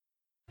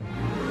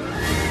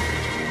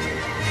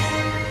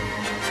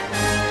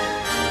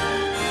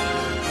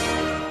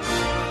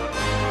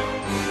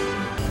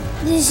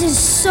This is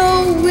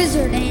so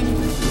wizard, Annie.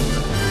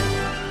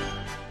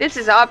 This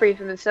is Aubrey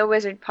from the So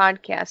Wizard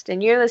podcast,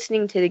 and you're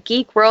listening to the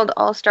Geek World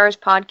All-Stars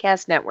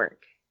Podcast Network.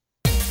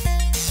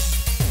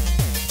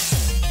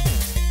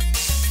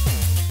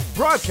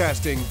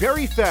 Broadcasting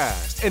very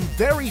fast and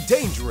very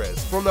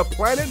dangerous from the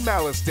planet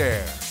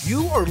Malastare.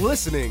 You are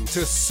listening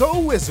to So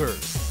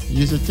Wizard.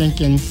 You're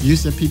thinking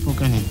people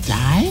gonna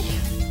die?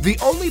 The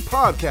only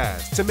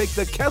podcast to make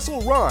the Kessel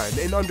Run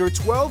in under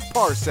 12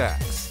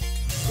 parsecs.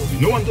 There'll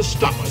be no one to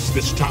stop us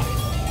this time.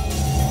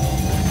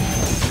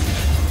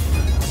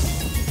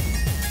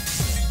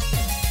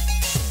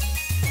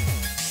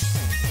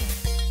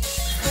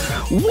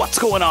 What's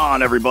going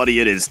on, everybody?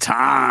 It is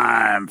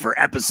time for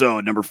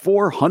episode number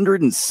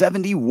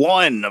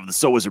 471 of the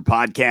So Wizard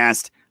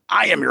podcast.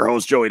 I am your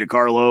host, Joey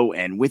DiCarlo,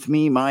 and with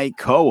me, my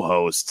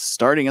co-host,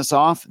 starting us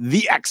off,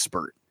 the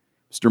expert,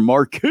 Mr.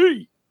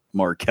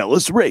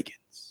 Marcellus Reagans.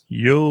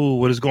 Yo,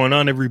 what is going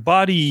on,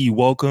 everybody?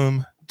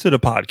 Welcome to the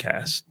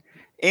podcast.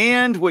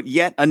 And with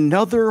yet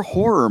another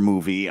horror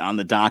movie on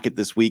the docket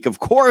this week. Of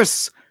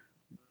course,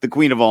 the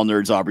queen of all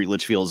nerds, Aubrey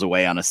Litchfield, is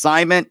away on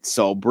assignment,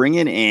 so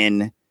bringing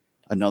in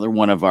another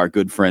one of our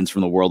good friends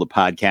from the world of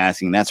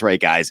podcasting. That's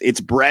right, guys.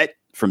 It's Brett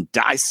from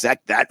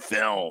Dissect That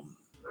Film.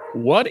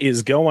 What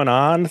is going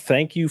on?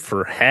 Thank you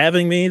for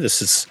having me.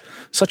 This is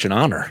such an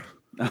honor.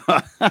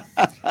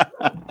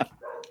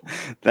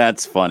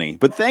 That's funny.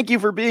 But thank you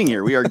for being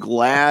here. We are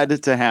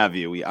glad to have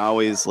you. We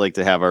always like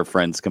to have our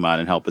friends come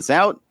on and help us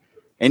out.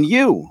 And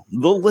you,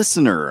 the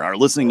listener, are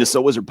listening to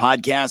So Wizard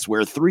Podcast,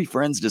 where three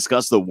friends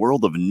discuss the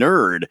world of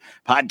nerd,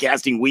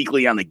 podcasting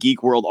weekly on the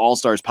Geek World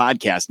All-Stars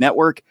Podcast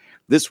Network.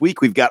 This week,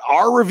 we've got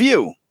our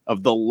review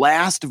of the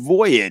last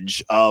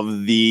voyage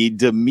of the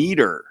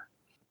Demeter.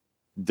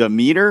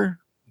 Demeter?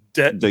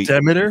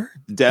 Demeter?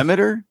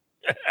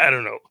 I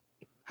don't know.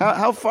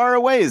 How far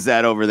away is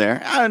that over there?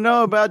 I don't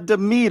know about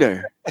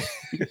Demeter.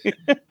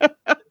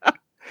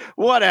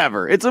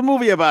 Whatever. It's a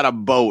movie about a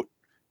boat,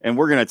 and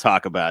we're going to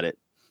talk about it.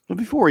 But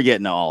before we get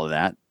into all of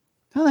that,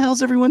 how the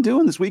hell's everyone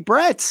doing this week?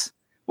 Brett,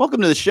 welcome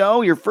to the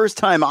show. Your first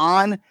time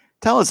on.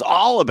 Tell us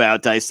all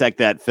about Dissect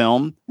That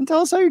Film, and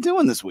tell us how you're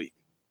doing this week.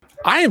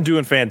 I am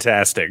doing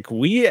fantastic.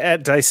 We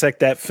at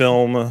Dissect That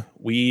Film,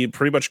 we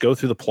pretty much go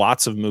through the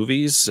plots of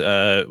movies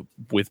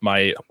with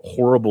my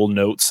horrible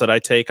notes that I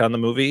take on the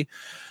movie.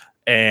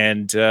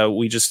 And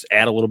we just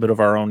add a little bit of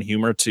our own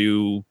humor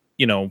to,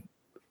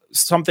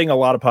 something a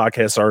lot of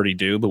podcasts already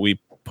do, but we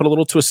put a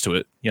little twist to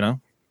it,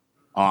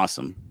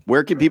 Awesome.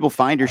 Where can people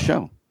find your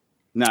show?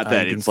 Not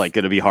that it's like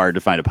going to be hard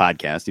to find a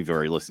podcast if you've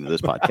already listened to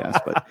this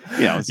podcast, but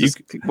it's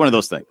just one of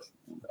those things.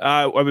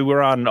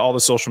 We're on all the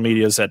social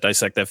medias at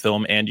Dissect That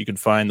Film, and you can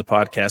find the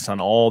podcast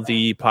on all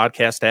the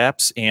podcast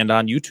apps and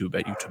on YouTube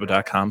at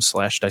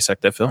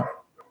youtube.com/Dissect That Film.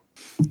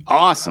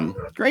 Awesome.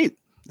 Great.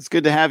 It's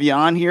good to have you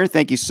on here.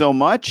 Thank you so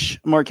much.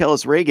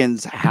 Marcellus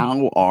Reagans,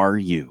 how are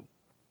you?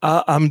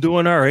 I'm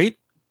doing all right.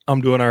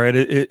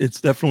 It's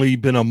definitely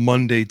been a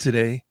Monday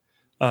today.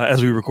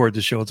 As we record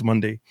the show, it's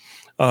Monday.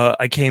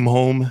 I came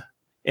home,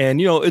 and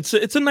it's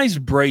a nice,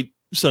 bright,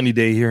 sunny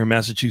day here in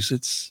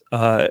Massachusetts.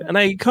 And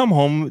I come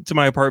home to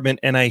my apartment,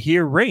 and I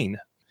hear rain.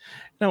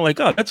 And I'm like,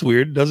 oh, that's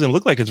weird. Doesn't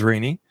look like it's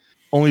raining.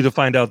 Only to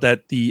find out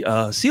that the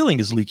ceiling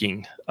is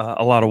leaking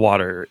a lot of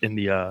water in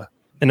the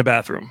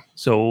bathroom.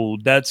 So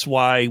that's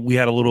why we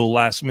had a little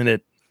last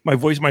minute. My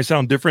voice might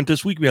sound different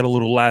this week. We had a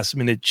little last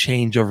minute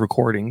change of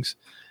recordings.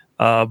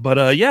 But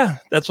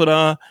that's what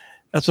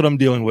I'm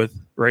dealing with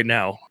right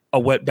now. A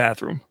wet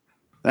bathroom.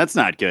 That's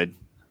not good.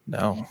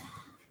 No.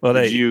 Well,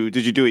 did you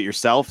do it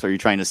yourself? Or are you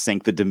trying to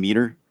sink the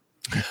Demeter?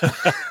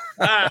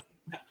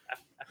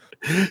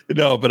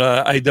 No, but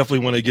I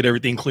definitely want to get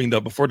everything cleaned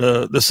up before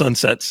the sun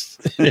sets.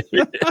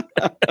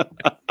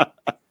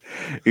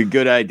 A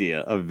good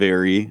idea. A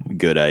very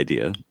good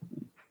idea.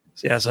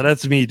 Yeah, so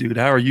that's me, dude.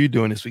 How are you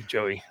doing this week,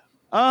 Joey?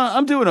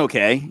 I'm doing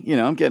okay.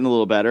 I'm getting a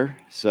little better.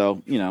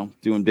 So,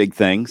 doing big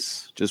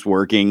things, just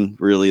working.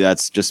 Really,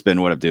 that's just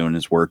been what I'm doing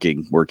is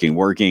working.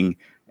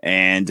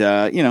 And,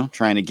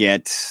 trying to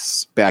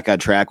get back on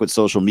track with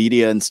social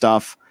media and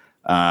stuff.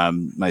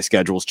 My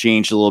schedule's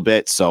changed a little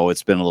bit, so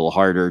it's been a little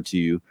harder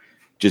to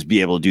just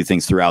be able to do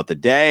things throughout the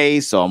day.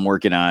 So I'm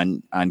working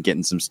on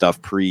getting some stuff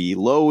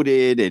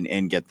preloaded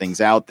and get things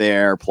out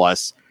there.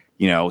 Plus,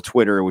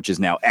 Twitter, which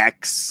is now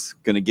X,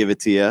 going to give it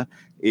to you,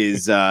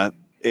 is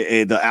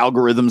the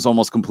algorithm's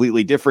almost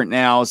completely different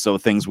now. So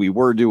things we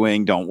were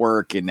doing don't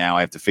work. And now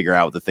I have to figure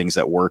out what the things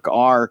that work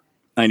are.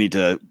 I need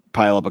to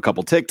pile up a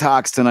couple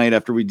TikToks tonight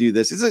after we do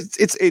this.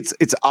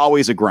 It's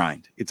always a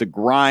grind. It's a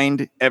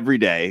grind every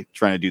day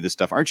trying to do this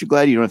stuff. Aren't you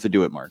glad you don't have to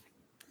do it, Mark?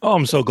 Oh,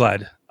 I'm so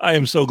glad. I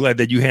am so glad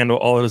that you handle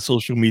all of the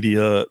social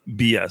media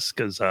BS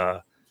because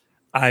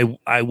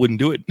I wouldn't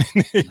do it.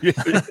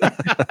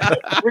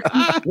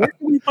 Where can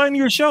we find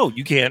your show?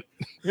 You can't.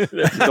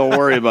 Don't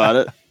worry about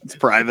it. It's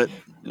private.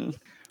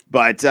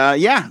 But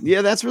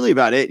that's really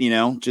about it.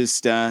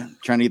 Just trying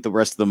to get the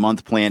rest of the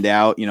month planned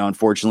out.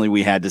 Unfortunately,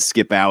 we had to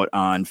skip out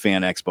on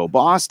Fan Expo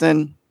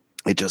Boston.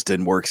 It just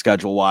didn't work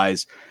schedule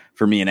wise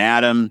for me and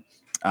Adam.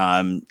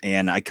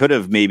 And I could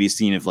have maybe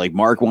seen if like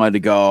Mark wanted to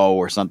go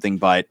or something,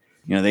 but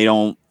they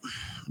don't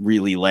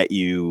really let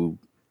you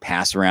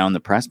pass around the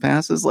press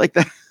passes like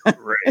that.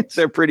 Right.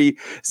 They're pretty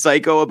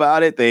psycho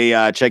about it.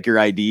 They check your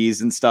IDs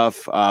and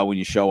stuff when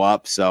you show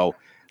up. So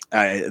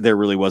there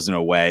really wasn't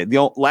a way.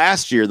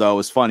 Last year, though,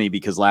 was funny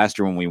because last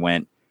year when we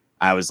went,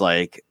 I was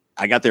like,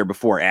 I got there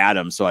before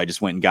Adam. So I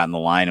just went and got in the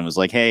line and was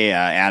like, hey,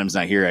 Adam's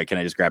not here. Can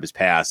I just grab his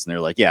pass? And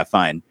they're like, yeah,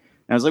 fine. And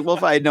I was like, well,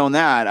 if I had known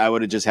that, I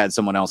would have just had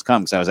someone else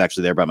come because I was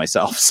actually there by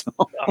myself. So,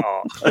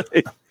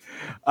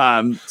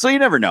 so you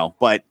never know.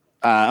 But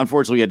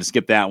unfortunately, we had to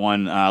skip that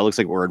one. Looks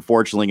like we're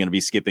unfortunately going to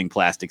be skipping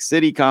Plastic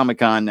City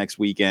Comic-Con next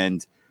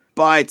weekend.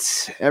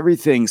 But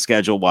everything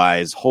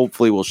schedule-wise,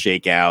 hopefully will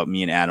shake out.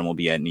 Me and Adam will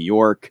be at New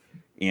York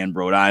and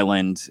Rhode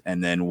Island,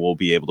 and then we'll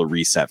be able to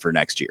reset for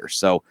next year.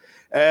 So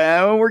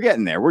we're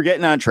getting there. We're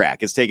getting on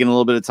track. It's taking a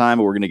little bit of time,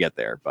 but we're going to get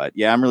there. But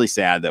yeah, I'm really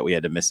sad that we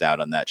had to miss out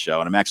on that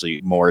show. And I'm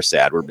actually more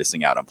sad we're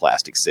missing out on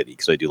Plastic City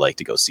because I do like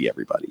to go see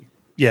everybody.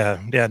 Yeah,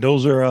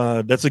 those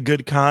are that's a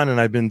good con,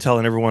 and I've been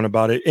telling everyone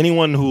about it.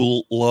 Anyone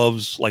who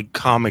loves like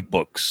comic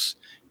books,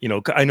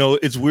 I know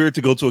it's weird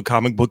to go to a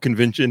comic book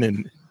convention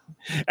and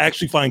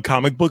actually find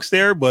comic books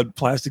there, but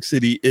Plastic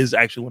City is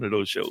actually one of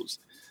those shows.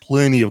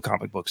 Plenty of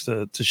comic books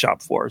to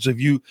shop for. So if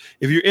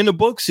you're into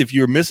books, if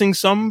you're missing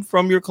some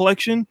from your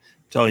collection,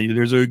 tell you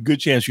there's a good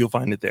chance you'll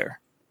find it there.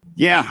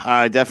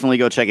 Yeah, definitely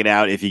go check it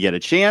out if you get a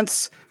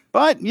chance.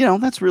 But,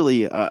 that's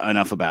really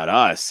enough about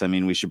us. I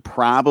mean, we should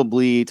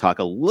probably talk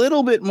a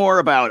little bit more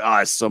about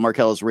us. So,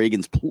 Marcellus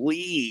Reagans,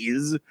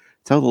 please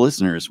tell the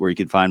listeners where you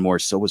can find more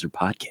So Wizard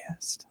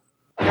Podcast.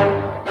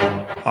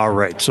 All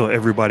right. So,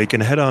 everybody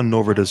can head on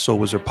over to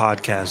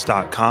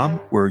SoWizardPodcast.com,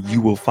 where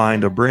you will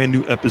find a brand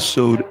new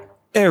episode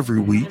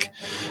every week.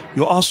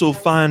 You'll also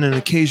find an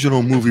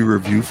occasional movie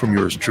review from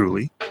yours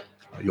truly.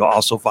 You'll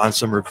also find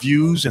some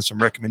reviews and some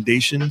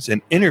recommendations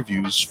and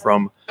interviews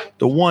from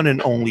the one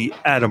and only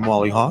Adam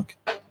Wallyhawk.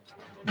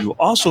 You'll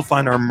also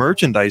find our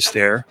merchandise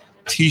there,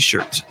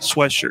 t-shirts,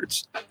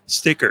 sweatshirts,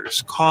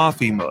 stickers,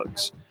 coffee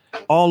mugs,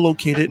 all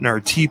located in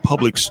our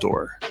TeePublic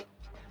store.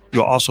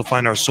 You'll also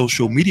find our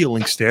social media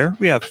links there.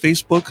 We have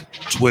Facebook,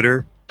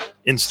 Twitter,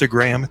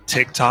 Instagram,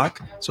 TikTok,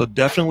 so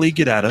definitely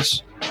get at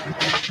us.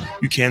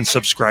 You can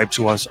subscribe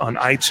to us on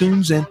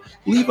iTunes and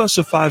leave us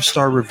a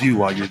 5-star review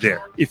while you're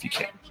there, if you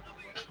can.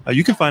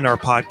 You can find our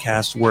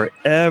podcast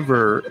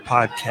wherever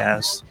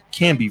podcasts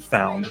can be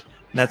found. And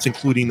that's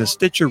including the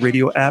Stitcher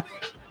Radio app,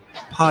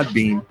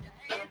 Podbean,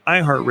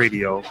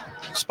 iHeartRadio,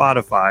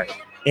 Spotify,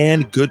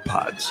 and Good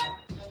Pods.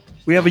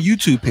 We have a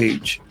YouTube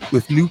page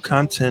with new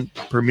content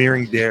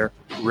premiering there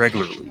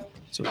regularly.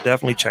 So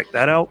definitely check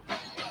that out.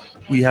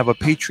 We have a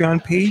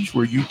Patreon page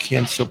where you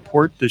can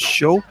support the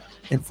show.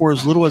 And for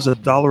as little as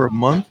 $1 a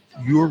month,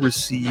 you'll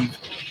receive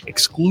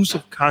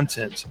exclusive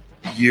content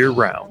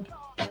year-round.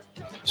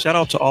 Shout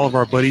out to all of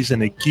our buddies in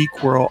the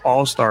Geek World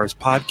All-Stars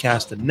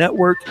Podcast and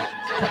Network.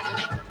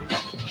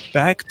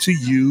 Back to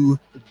you,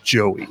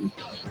 Joey. No,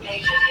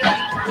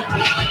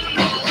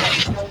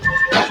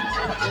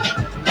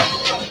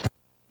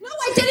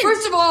 I didn't.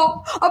 First of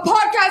all, a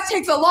podcast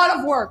takes a lot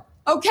of work,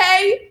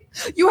 okay?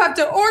 You have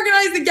to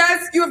organize the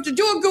guests, you have to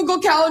do a Google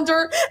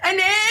Calendar, and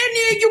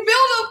you build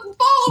a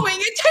following.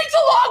 It takes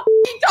a long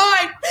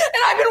time,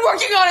 and I've been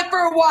working on it for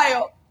a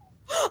while,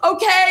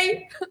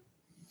 okay?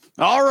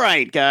 All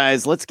right,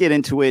 guys, let's get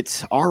into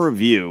it. Our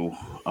review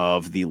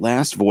of the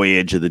last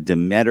voyage of the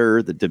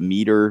Demeter.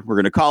 We're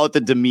going to call it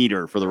the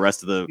Demeter for the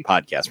rest of the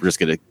podcast. We're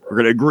going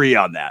to agree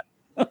on that.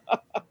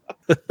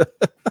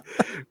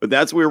 But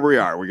that's where we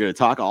are. We're going to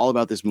talk all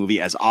about this movie.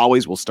 As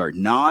always, we'll start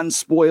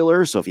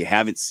non-spoiler. So if you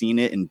haven't seen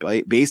it, and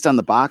based on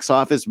the box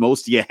office,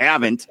 most of you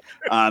haven't,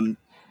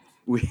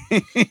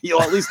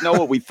 you'll at least know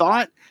what we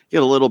thought,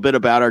 get a little bit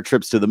about our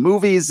trips to the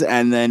movies,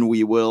 and then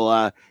we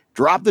will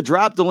drop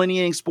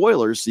delineating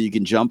spoilers so you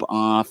can jump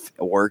off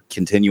or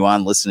continue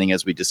on listening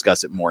as we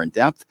discuss it more in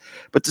depth.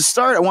 But to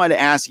start, I wanted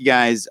to ask you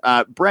guys,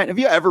 Brent, have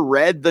you ever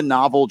read the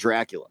novel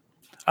Dracula?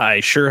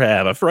 I sure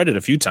have. I've read it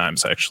a few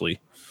times,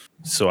 actually.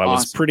 So I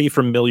was pretty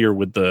familiar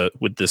with the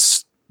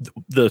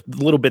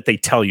little bit they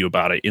tell you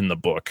about it in the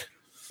book.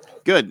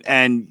 Good.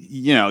 And,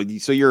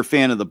 so you're a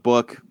fan of the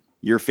book.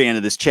 You're a fan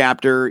of this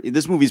chapter.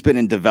 This movie's been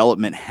in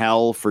development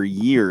hell for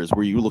years.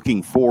 Were you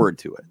looking forward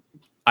to it?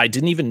 I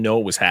didn't even know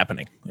it was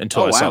happening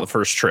until I saw the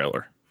first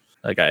trailer.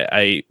 Like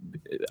I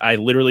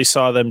literally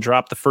saw them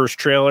drop the first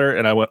trailer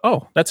and I went,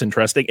 oh, that's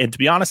interesting. And to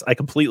be honest, I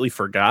completely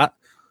forgot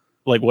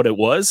like what it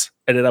was.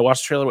 And then I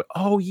watched the trailer and went,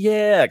 oh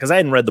yeah. Cause I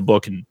hadn't read the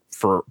book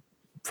for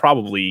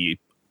probably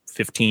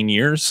 15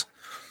 years.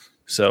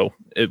 So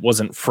it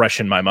wasn't fresh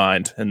in my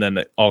mind. And then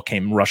it all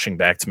came rushing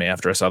back to me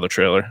after I saw the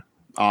trailer.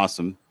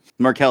 Awesome.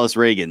 Marcellus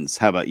Reagans,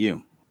 how about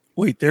you?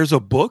 Wait, there's a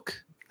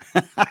book?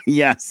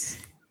 Yes.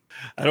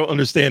 I don't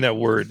understand that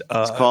word.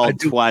 It's called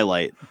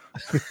Twilight.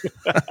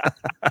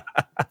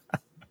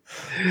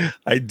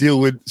 I deal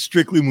with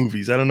strictly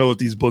movies. I don't know what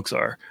these books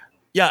are.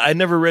 Yeah, I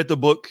never read the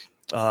book.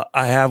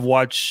 I have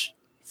watched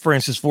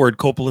Francis Ford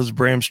Coppola's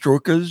Bram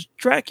Stoker's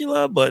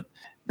Dracula, but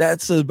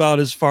that's about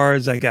as far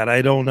as I got.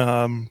 I don't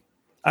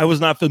I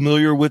was not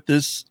familiar with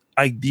this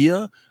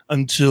idea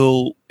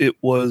until it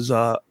was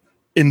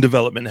in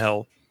development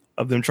hell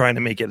of them trying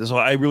to make it. So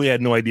I really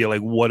had no idea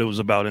like what it was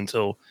about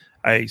until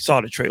I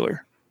saw the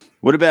trailer.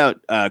 What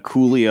about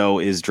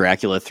Coolio is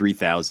Dracula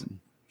 3000?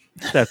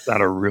 That's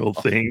not a real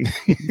thing.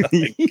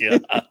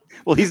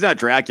 Well, he's not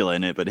Dracula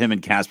in it, but him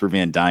and Casper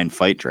Van Dien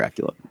fight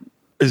Dracula.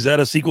 Is that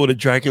a sequel to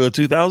Dracula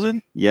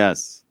 2000?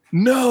 Yes.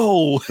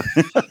 No.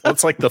 Well,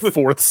 it's like the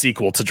fourth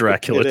sequel to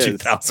Dracula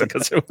 2000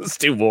 because it was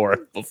 2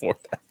 more before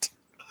that.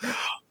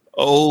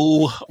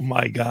 Oh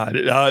my God.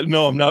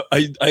 No, I'm not.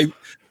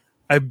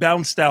 I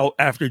bounced out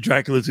after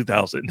Dracula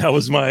 2000. That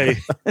was my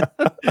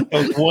that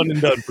was one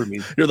and done for me.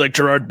 You're like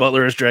Gerard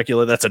Butler as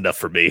Dracula. That's enough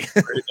for me.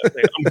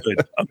 I'm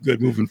good. I'm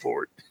good moving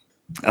forward.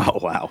 Oh,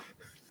 wow.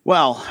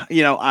 Well,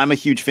 I'm a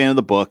huge fan of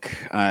the book.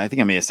 I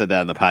think I may have said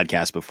that on the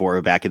podcast before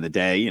back in the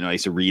day. I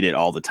used to read it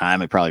all the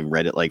time. I probably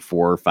read it like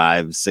 4 or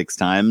 5, 6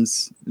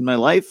 times in my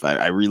life.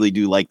 I really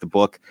do like the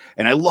book.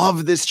 And I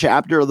love this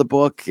chapter of the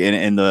book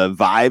and the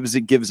vibes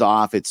it gives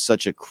off. It's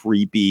such a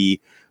creepy,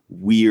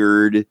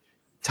 weird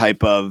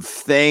type of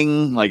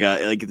thing. Like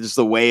just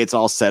the way it's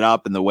all set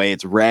up and the way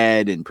it's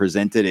read and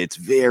presented. It's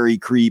very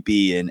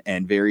creepy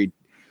and very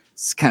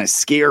kind of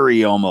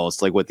scary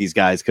almost, like what these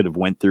guys could have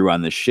went through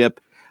on the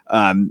ship.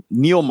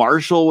 Neil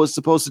Marshall was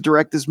supposed to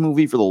direct this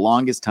movie for the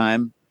longest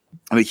time.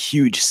 I'm a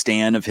huge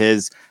stan of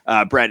his.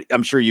 Brett,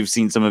 I'm sure you've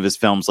seen some of his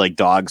films like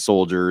Dog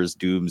Soldiers,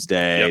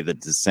 Doomsday, Yep. The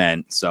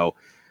Descent. So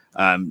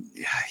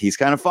he's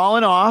kind of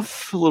fallen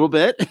off a little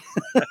bit.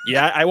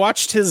 Yeah, I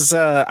watched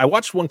I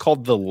watched one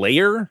called The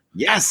Lair.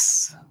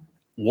 Yes.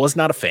 Was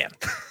not a fan.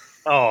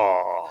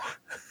 Oh.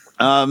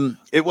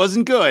 It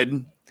wasn't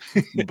good,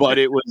 but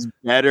it was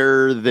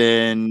better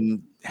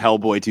than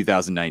Hellboy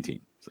 2019.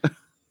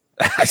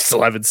 I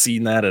still haven't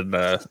seen that, and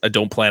I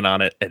don't plan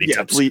on it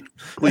anytime soon.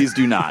 Please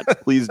do not.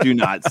 Please do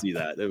not see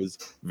that. It was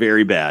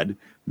very bad.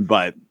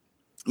 But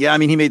yeah, I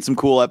mean, he made some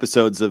cool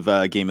episodes of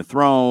Game of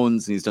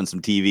Thrones. And he's done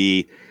some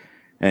TV,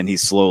 and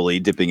he's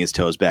slowly dipping his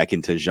toes back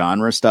into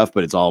genre stuff,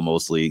 but it's all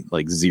mostly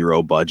like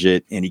zero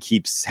budget. And he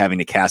keeps having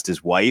to cast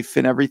his wife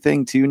and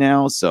everything too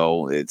now.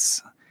 So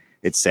it's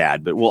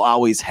sad, but we'll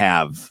always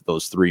have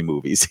those 3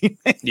 movies.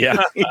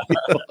 Yeah.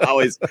 We'll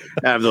always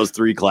have those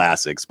 3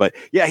 classics. But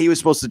yeah, he was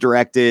supposed to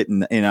direct it,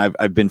 and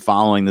I've been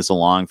following this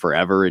along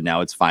forever, and now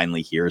it's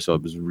finally here. So I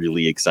was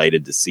really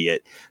excited to see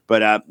it.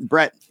 But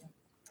Brett,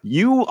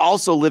 you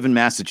also live in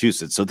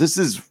Massachusetts, so this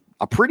is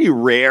a pretty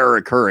rare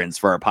occurrence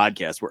for our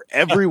podcast where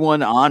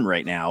everyone on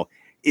right now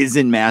is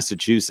in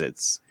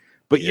Massachusetts,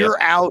 but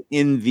you're out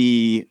in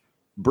the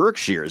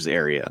Berkshires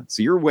area,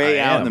 so you're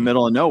way out in the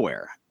middle of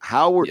nowhere.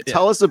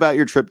 Tell us about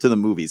your trip to the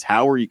movies.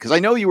 How were you? Because I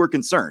know you were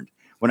concerned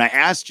when I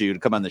asked you to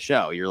come on the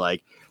show. You're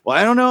like, well,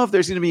 I don't know if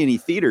there's going to be any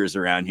theaters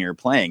around here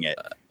playing it.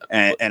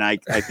 And I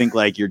think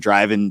like you're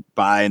driving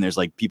by and there's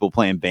like people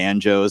playing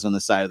banjos on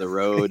the side of the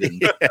road.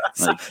 And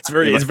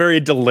it's very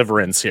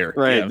Deliverance here.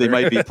 Right. Yeah, they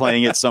might be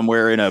playing it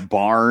somewhere in a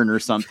barn or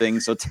something.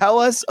 So tell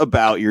us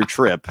about your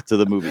trip to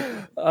the movie.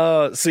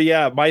 So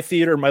yeah,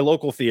 my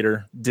local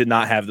theater did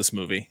not have this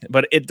movie,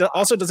 but it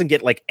also doesn't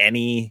get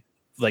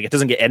it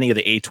doesn't get any of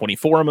the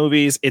A24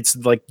 movies. It's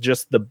like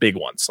just the big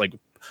ones. Like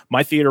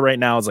my theater right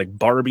now is like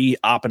Barbie,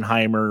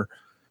 Oppenheimer,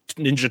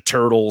 Ninja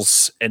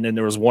Turtles, and then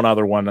there was one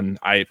other one, and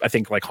I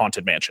think like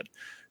Haunted Mansion.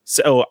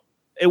 So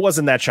it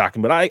wasn't that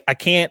shocking, but I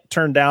can't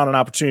turn down an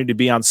opportunity to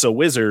be on So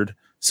Wizard.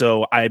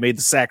 So I made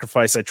the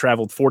sacrifice. I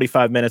traveled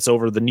 45 minutes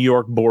over the New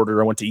York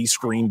border. I went to East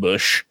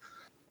Greenbush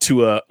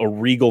to a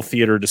Regal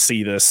theater to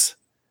see this.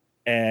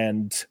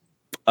 And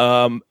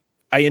I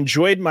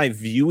enjoyed my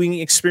viewing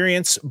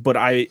experience, but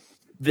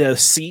the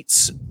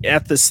seats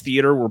at this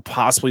theater were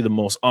possibly the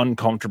most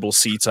uncomfortable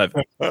seats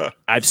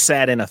I've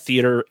sat in a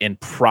theater in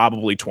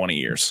probably 20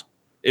 years.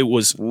 It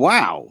was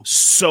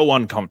so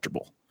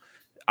uncomfortable.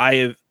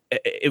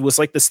 It was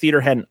like this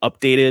theater hadn't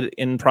updated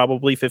in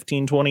probably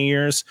 15, 20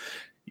 years.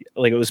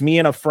 Like it was me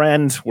and a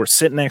friend. We're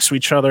sitting next to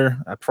each other.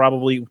 I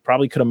probably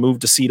could have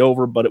moved a seat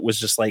over, but it was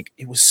just like,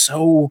 we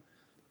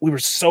were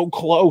so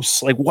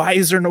close. Like, why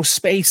is there no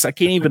space? I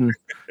can't even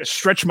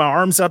stretch my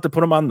arms out to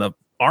put them on the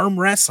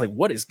armrest. Like,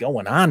 what is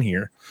going on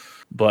here?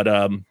 But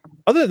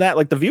other than that,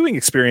 like the viewing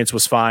experience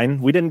was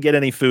fine. We didn't get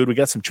any food. We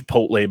got some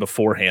Chipotle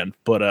beforehand.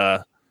 But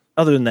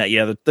other than that,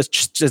 yeah,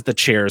 just the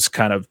chairs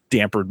kind of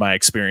dampened my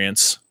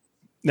experience.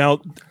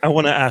 Now, I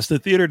want to ask, the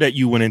theater that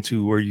you went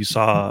into where you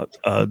saw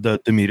the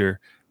Demeter,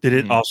 did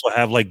it also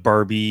have like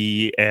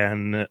Barbie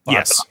and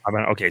yes?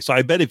 Okay, so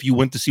I bet if you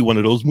went to see one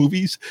of those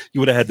movies, you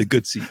would have had the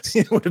good seats.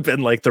 It would have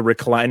been like the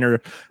recliner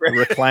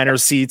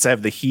seats. I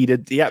have the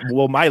heated. Yeah,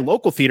 well, my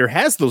local theater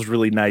has those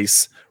really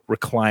nice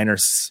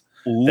recliners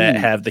that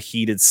have the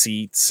heated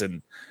seats,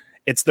 and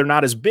they're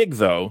not as big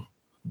though,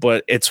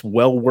 but it's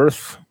well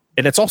worth.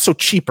 And it's also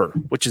cheaper,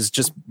 which is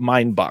just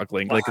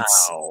mind-boggling. Wow. Like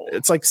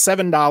it's like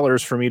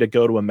 $7 for me to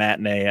go to a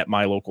matinee at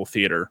my local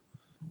theater.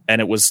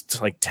 And it was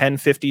like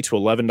 $10.50 to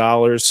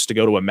 $11 to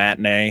go to a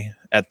matinee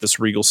at this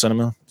Regal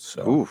Cinema.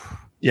 So,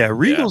 Yeah,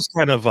 Regal's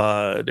kind of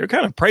they're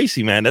kind of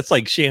pricey, man. That's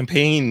like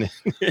champagne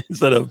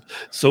instead of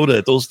soda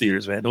at those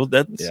theaters, man.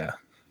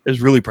 It's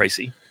really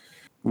pricey.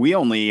 We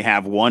only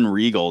have one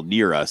Regal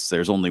near us.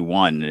 There's only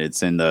one, and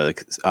it's in the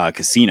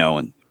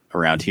casino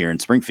around here in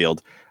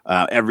Springfield.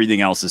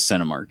 Everything else is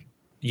Cinemark.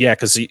 Yeah,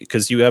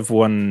 because you have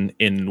one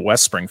in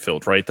West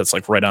Springfield, right? That's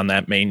like right on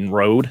that main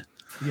road.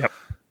 Yep.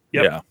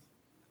 Yeah.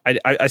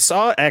 I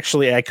saw,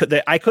 actually, I could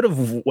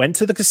have went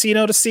to the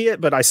casino to see it,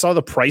 but I saw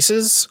the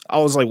prices. I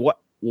was like, what?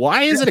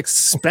 Why is it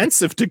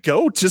expensive to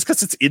go just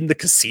because it's in the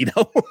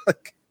casino?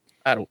 Like,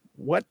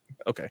 what?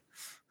 Okay.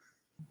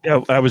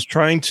 Yeah, I was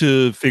trying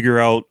to figure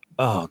out.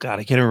 Oh God,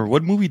 I can't remember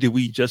what movie did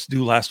we just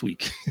do last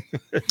week.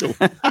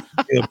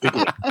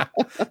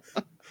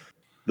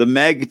 The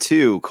Meg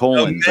 2,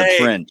 the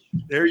French.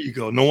 There you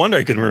go. No wonder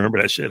I couldn't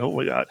remember that shit. Oh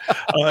my God.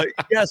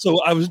 Yeah,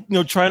 so I was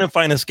trying to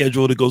find a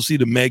schedule to go see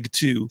the Meg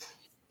 2.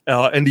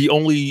 And the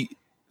only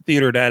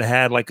theater that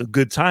had like a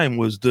good time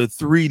was the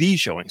 3D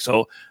showing.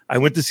 So I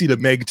went to see the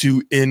Meg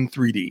 2 in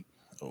 3D.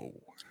 Oh.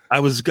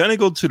 I was gonna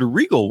go to the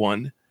Regal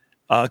one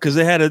because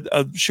they had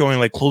a showing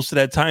like close to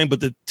that time, but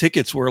the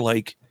tickets were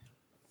like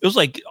it was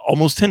like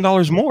almost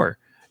 $10 more.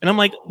 And I'm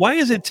like, why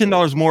is it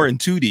 $10 more in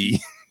 2D?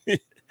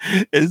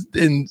 It's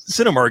in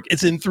Cinemark,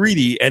 it's in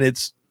 3D, and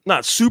it's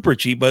not super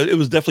cheap, but it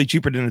was definitely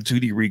cheaper than a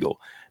 2D Regal.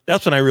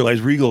 That's when I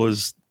realized Regal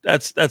is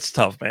that's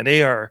tough, man.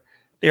 They are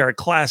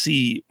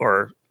classy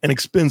or an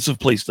expensive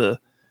place to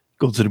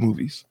go to the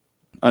movies.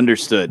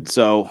 Understood.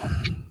 So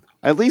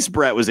at least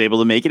Brett was able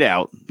to make it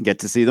out, get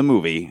to see the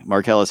movie.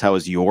 Marcellus, how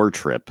was your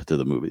trip to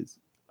the movies?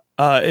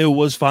 It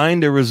was fine.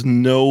 There was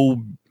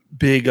no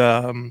big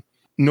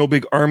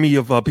army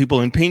of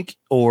people in pink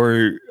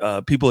or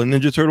people in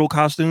Ninja Turtle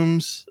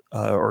costumes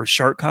or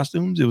shark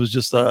costumes. It was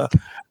just a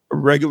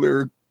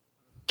regular,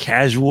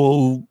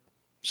 casual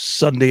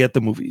Sunday at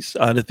the movies.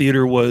 The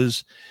theater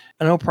was,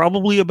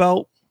 probably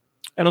about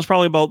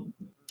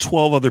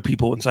 12 other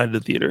people inside of the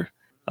theater.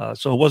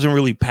 So it wasn't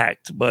really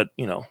packed, but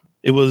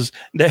it was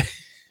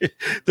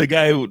the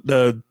guy,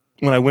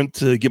 when I went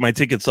to get my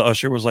tickets, the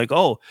usher was like,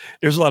 "Oh,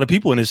 there's a lot of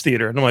people in this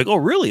theater." And I'm like, "Oh,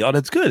 really? Oh,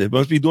 that's good. It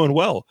must be doing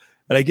well."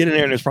 And I get in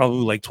there and there's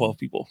probably like 12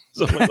 people.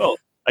 So I'm like, "Oh,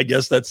 I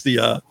guess that's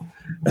the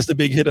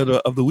big hit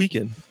of the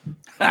weekend."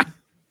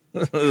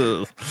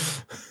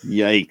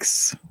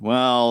 Yikes.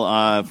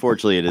 Well,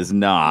 fortunately it is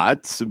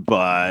not,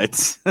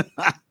 but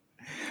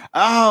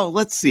oh,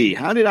 let's see.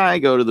 How did I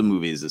go to the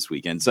movies this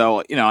weekend?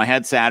 So, I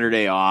had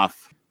Saturday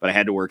off, but I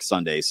had to work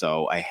Sunday.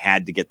 So I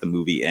had to get the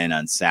movie in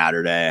on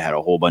Saturday. I had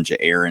a whole bunch of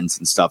errands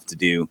and stuff to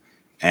do.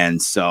 And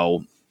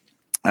so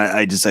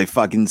I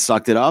fucking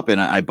sucked it up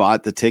and I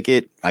bought the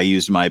ticket. I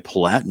used my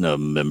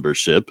platinum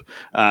membership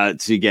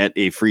to get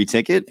a free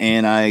ticket.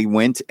 And I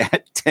went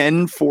at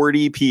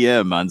 10:40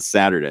 p.m. on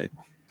Saturday.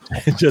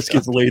 It just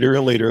gets later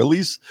and later. At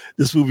least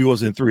this movie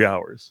wasn't 3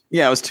 hours.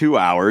 Yeah, it was 2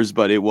 hours,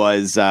 but it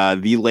was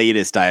the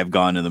latest I have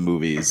gone to the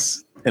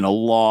movies in a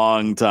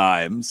long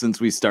time since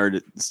we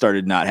started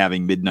not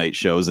having midnight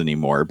shows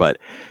anymore. But,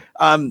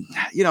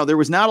 there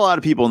was not a lot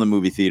of people in the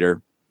movie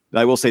theater.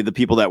 I will say the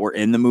people that were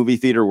in the movie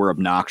theater were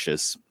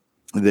obnoxious.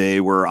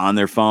 They were on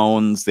their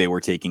phones. They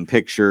were taking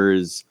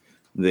pictures.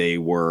 They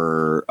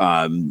were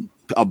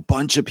a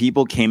bunch of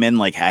people came in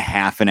like a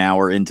half an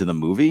hour into the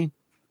movie.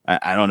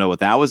 I don't know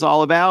what that was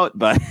all about,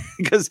 but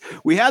because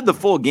we had the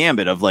full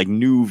gambit of like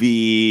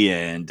Nuvi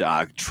and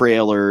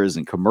trailers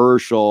and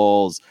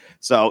commercials.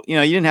 So, you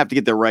didn't have to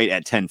get there right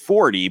at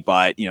 10:40,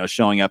 but,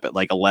 showing up at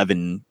like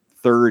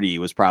 11:30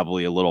 was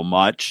probably a little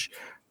much.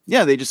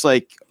 Yeah, they just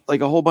like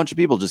a whole bunch of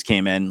people just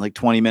came in like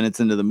 20 minutes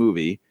into the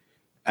movie.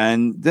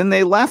 And then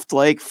they left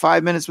like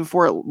 5 minutes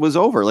before it was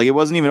over. Like it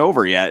wasn't even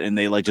over yet. And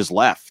they like just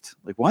left.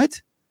 Like,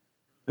 what?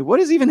 Like, what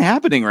is even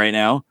happening right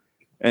now?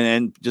 And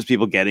then just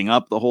people getting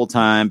up the whole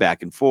time,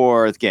 back and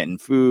forth, getting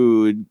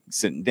food,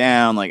 sitting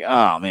down. Like,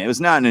 oh, man, it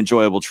was not an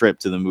enjoyable trip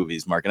to the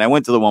movies, Mark. And I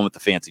went to the one with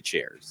the fancy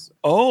chairs.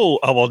 Oh,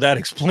 well, that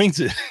explains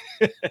it.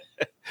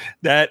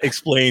 That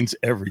explains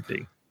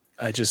everything.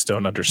 I just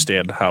don't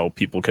understand how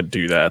people could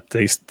do that.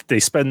 They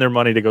spend their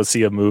money to go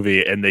see a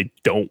movie and they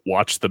don't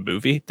watch the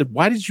movie. Then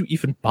why did you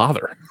even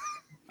bother?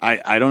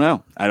 I don't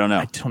know. I don't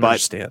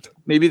understand.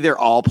 Maybe they're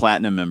all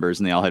platinum members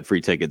and they all had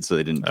free tickets, so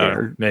they didn't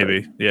care.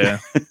 Maybe, yeah.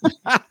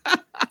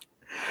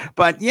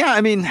 But yeah,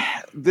 I mean,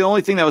 the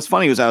only thing that was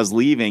funny was I was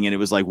leaving and it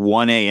was like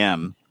 1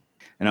 a.m.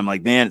 And I'm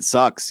like, man, it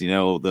sucks.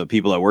 The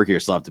people that work here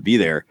still have to be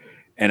there.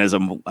 And as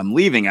I'm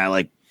leaving, I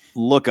like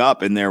look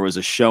up and there was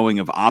a showing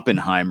of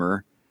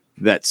Oppenheimer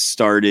that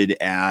started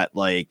at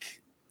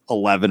like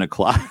 11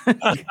 o'clock.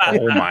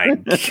 Oh my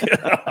God.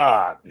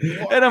 Wow.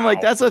 And I'm like,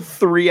 that's a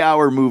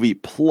 3-hour movie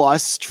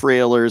plus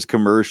trailers,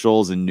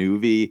 commercials, and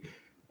Nuvi.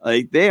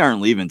 Like they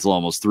aren't leaving until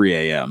almost 3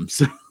 a.m.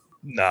 So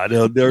nah,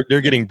 they're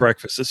getting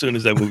breakfast as soon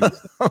as that movie.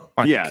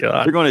 Yeah,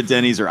 God. They're going to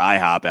Denny's or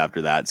IHOP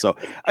after that. So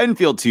I didn't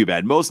feel too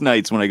bad. Most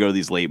nights when I go to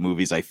these late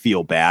movies, I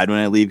feel bad when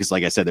I leave because,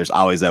 like I said, there's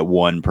always that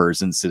one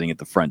person sitting at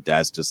the front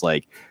desk, just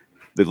like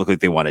they look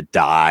like they want to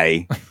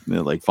die.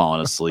 They're like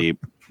falling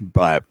asleep.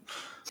 But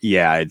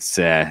yeah, it's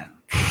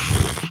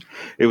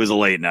it was a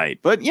late night.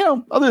 But,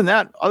 other than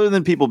that, other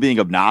than people being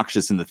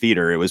obnoxious in the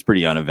theater, it was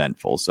pretty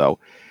uneventful. So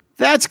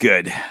that's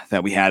good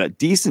that we had a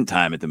decent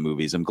time at the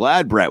movies. I'm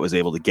glad Brett was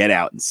able to get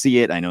out and see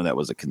it. I know that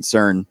was a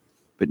concern.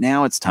 But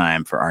now it's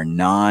time for our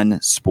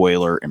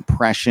non-spoiler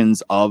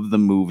impressions of the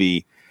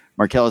movie.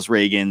 Marcellus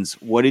Reagans,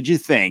 what did you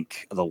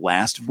think of The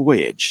Last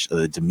Voyage of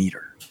the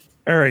Demeter?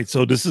 All right,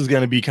 so this is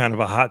going to be kind of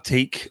a hot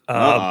take,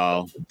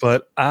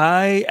 but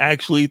I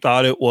actually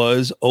thought it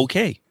was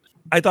okay.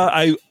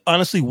 I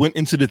honestly went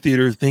into the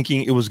theater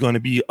thinking it was going to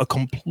be a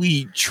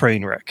complete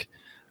train wreck.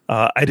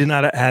 I did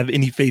not have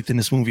any faith in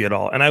this movie at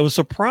all, and I was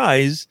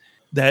surprised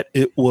that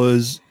it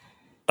was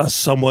a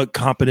somewhat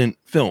competent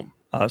film.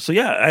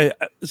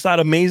 It's not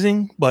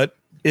amazing, but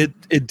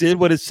it did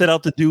what it set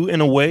out to do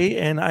in a way,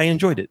 and I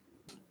enjoyed it.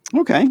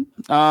 Okay,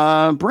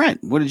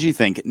 Brent, what did you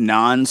think?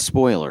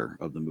 Non-spoiler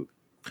of the movie.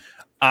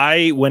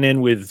 I went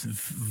in with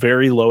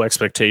very low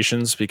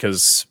expectations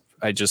because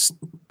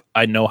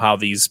I know how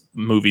these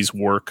movies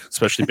work,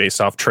 especially based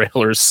off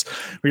trailers.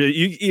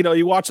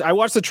 I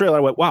watched the trailer.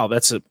 I went, wow,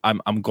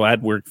 I'm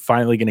glad we're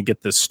finally going to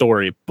get this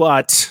story,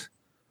 but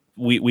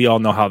we all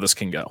know how this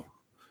can go.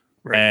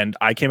 Right. And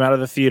I came out of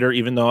the theater,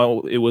 even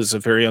though it was a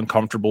very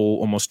uncomfortable,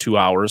 almost 2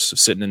 hours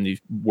sitting in the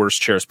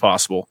worst chairs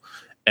possible.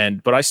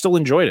 But I still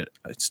enjoyed it.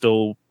 I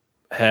still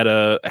had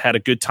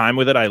a good time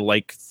with it. I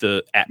like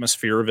the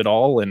atmosphere of it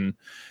all, and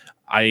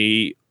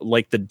I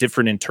like the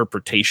different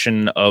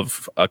interpretation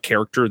of a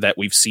character that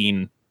we've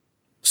seen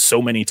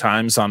so many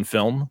times on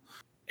film.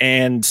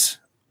 And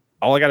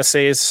all I got to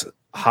say is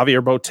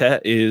Javier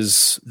Botet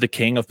is the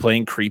king of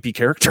playing creepy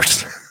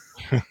characters.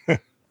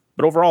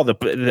 But overall,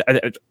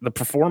 the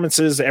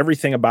performances,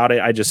 everything about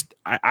it,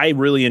 I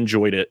really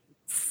enjoyed it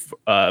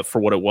for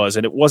what it was,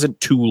 and it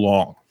wasn't too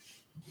long,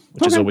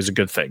 which is always a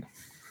good thing.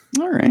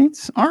 All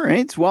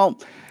right.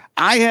 Well,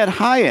 I had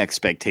high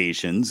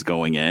expectations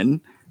going in.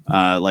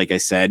 Like I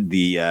said,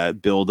 the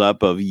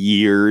buildup of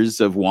years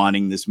of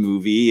wanting this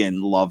movie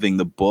and loving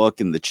the book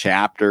and the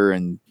chapter,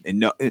 and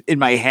in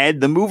my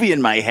head, the movie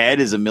in my head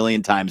is a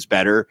million times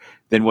better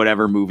than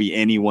whatever movie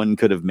anyone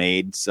could have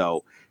made.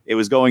 So it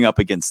was going up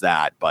against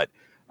that, but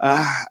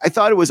I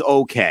thought it was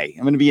okay.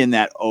 I'm going to be in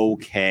that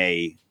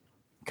okay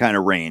kind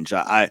of range.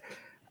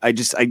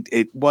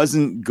 It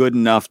wasn't good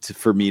enough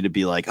for me to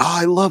be like, oh,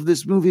 I love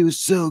this movie. It was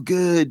so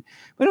good.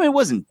 But it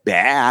wasn't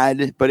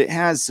bad, but it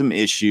has some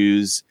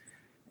issues.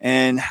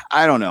 And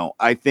I don't know.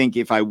 I think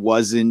if I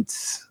wasn't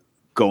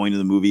going to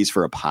the movies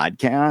for a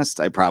podcast,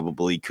 I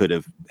probably could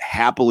have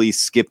happily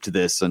skipped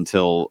this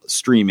until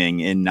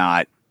streaming and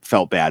not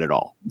felt bad at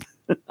all.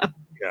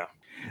 Yeah.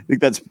 I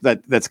think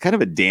that's kind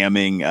of a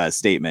damning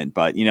statement.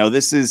 But,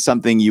 this is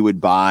something you would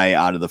buy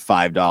out of the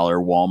 $5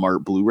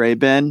 Walmart Blu-ray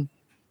bin.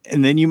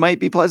 And then you might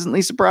be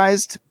pleasantly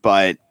surprised,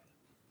 but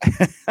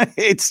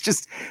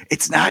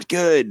it's not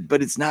good,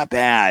 but it's not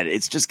bad.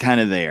 It's just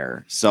kind of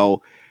there.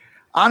 So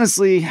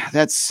honestly,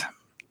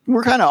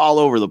 we're kind of all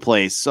over the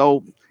place.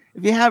 So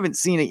if you haven't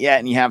seen it yet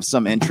and you have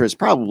some interest,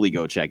 probably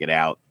go check it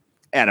out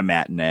at a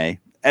matinee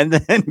and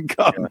then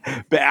come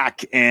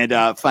back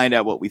and find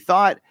out what we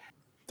thought.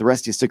 The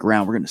rest of you stick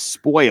around. We're going to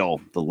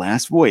spoil The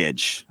Last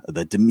Voyage of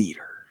the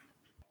Demeter.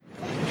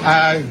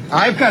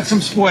 I've got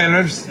some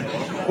spoilers.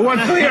 Who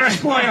wants to hear a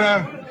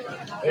spoiler?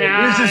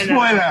 Here's a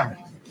spoiler.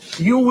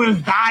 You will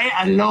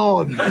die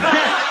alone.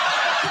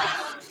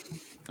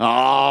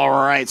 All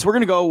right. So we're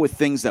going to go with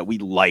things that we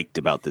liked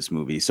about this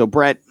movie. So,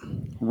 Brett,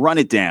 run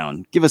it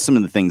down. Give us some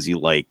of the things you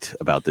liked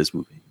about this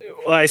movie.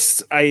 Well,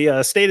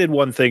 I stated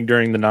one thing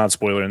during the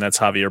non-spoiler, and that's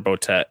Javier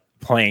Botet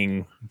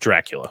playing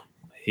Dracula.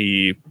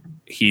 He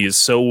is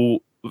so,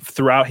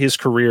 throughout his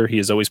career, he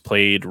has always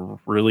played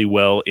really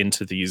well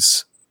into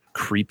these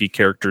creepy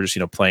characters,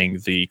 playing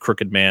the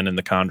Crooked Man in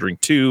The Conjuring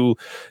 2.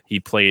 He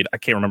played, I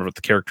can't remember what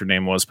the character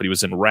name was, but he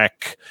was in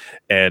Wreck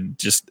and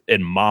just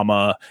in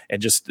Mama,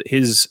 and just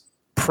his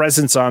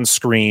presence on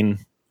screen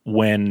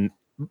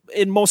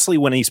mostly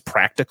when he's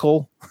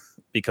practical,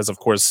 because of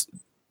course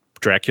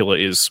Dracula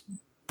is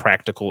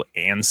practical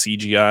and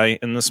CGI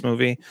in this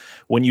movie.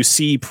 When you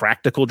see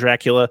practical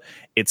Dracula,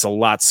 it's a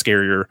lot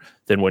scarier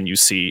than when you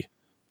see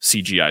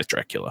CGI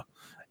Dracula.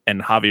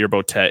 And Javier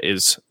Botet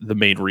is the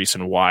main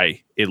reason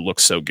why it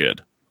looks so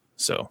good.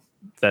 So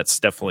that's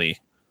definitely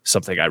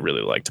something I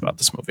really liked about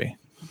this movie.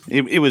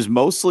 It was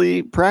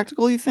mostly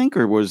practical, you think,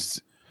 or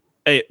was...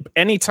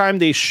 Anytime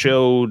they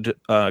showed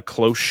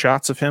close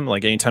shots of him,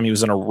 like anytime he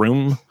was in a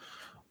room,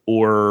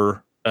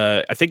 or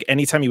I think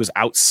anytime he was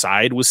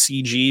outside was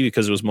CG,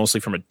 because it was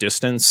mostly from a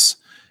distance,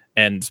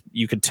 and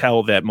you could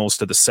tell that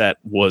most of the set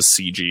was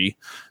CG.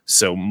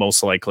 So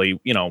most likely,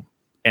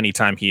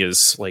 anytime he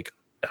is like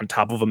on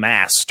top of a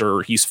mast,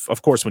 or he's,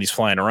 of course, when he's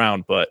flying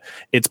around, but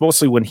it's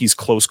mostly when he's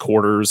close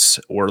quarters,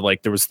 or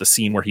like there was the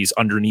scene where he's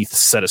underneath a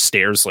set of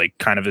stairs, like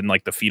kind of in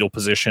like the fetal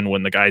position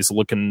when the guy's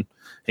looking,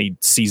 he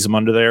sees him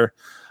under there.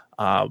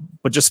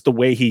 But just the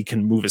way he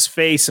can move his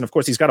face, and of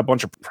course he's got a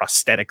bunch of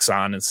prosthetics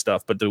on and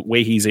stuff, but the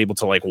way he's able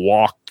to like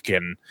walk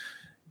and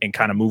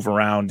kind of move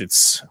around,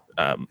 it's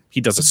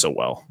he does it so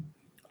well.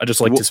 I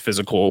just liked his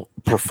physical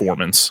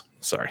performance.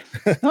 Sorry.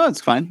 No,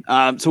 it's fine.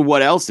 So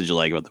what else did you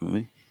like about the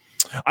movie?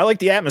 I like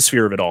the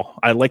atmosphere of it all.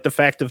 I like the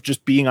fact of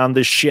just being on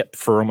this ship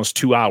for almost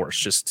 2 hours,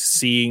 just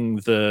seeing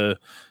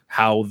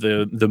how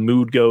the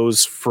mood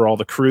goes for all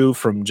the crew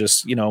from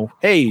just,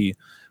 hey,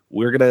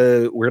 we're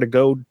gonna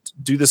go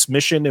do this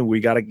mission and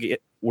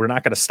we're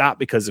not gonna stop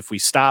because if we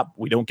stop,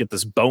 we don't get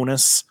this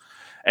bonus.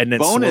 And then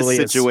bonus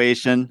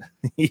situation.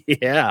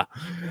 Yeah.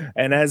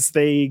 And as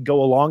they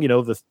go along,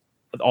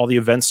 all the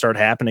events start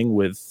happening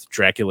with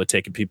Dracula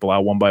taking people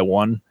out one by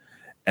one.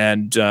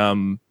 And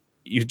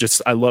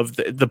I love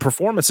the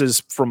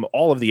performances from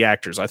all of the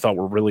actors. I thought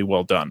were really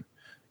well done.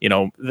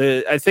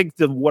 I think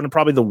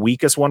probably the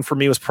weakest one for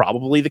me was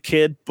probably the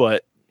kid,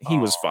 but he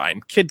was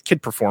fine.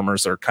 Kid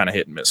performers are kind of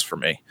hit and miss for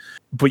me.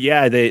 But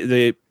yeah,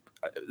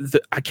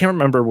 I can't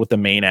remember what the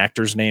main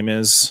actor's name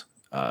is.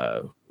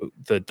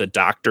 The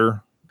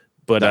doctor,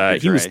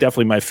 but he was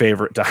definitely my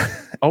favorite.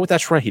 Oh,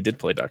 that's right, he did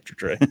play Dr.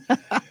 Dre.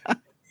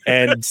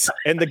 and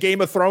the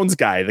Game of Thrones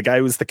guy, the guy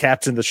who was the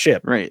captain of the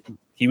ship, right?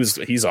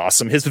 He's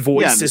awesome. His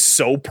voice is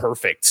so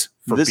perfect.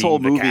 For this being whole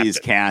the movie's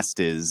captain.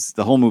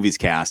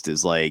 cast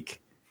is like,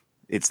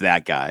 it's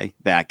that guy.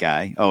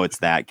 Oh, it's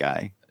that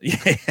guy.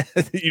 Yeah,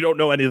 you don't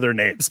know any of their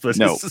names, but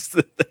no.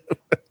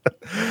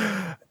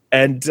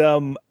 And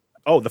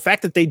the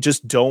fact that they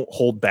just don't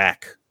hold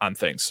back on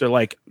things. They're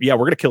like, yeah,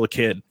 we're gonna kill a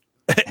kid.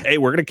 Hey,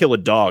 we're gonna kill a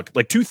dog.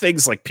 Like 2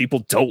 things like people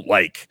don't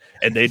like,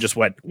 and they just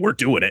went, we're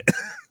doing it.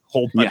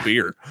 Hold my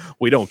beer.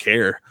 We don't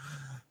care.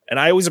 And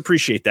I always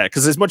appreciate that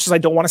because as much as I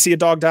don't want to see a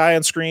dog die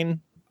on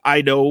screen,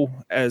 I know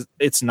as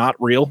it's not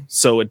real,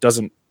 so it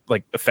doesn't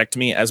like affect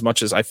me as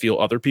much as I feel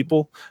other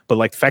people. But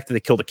like the fact that they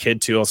killed a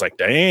kid too, I was like,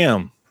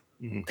 damn,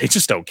 they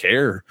just don't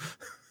care.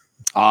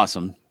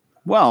 Awesome.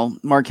 Well,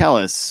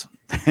 Marcellus,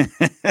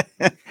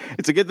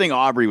 it's a good thing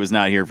Aubrey was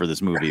not here for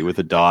this movie with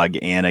a dog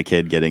and a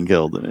kid getting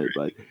killed in it.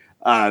 But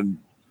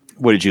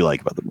what did you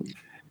like about the movie?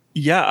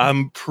 Yeah,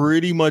 I'm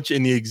pretty much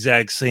in the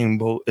exact same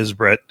boat as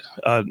Brett.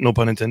 No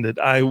pun intended.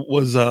 I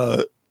was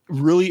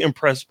really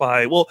impressed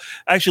by, all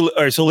right,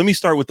 so let me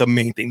start with the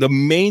main thing. The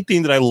main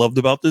thing that I loved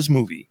about this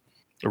movie,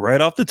 right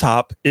off the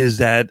top, is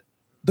that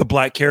the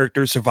black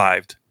character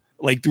survived,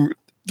 like through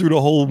the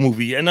whole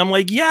movie. And I'm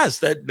like, yes,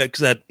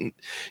 that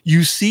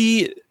you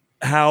see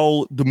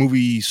how the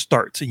movie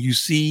starts, and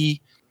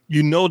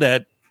you know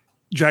that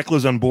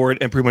Dracula's on board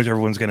and pretty much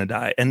everyone's going to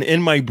die. And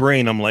in my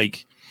brain, I'm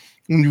like,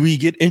 when we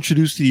get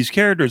introduced to these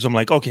characters, I'm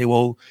like, okay,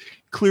 well,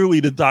 clearly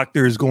the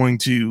doctor is going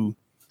to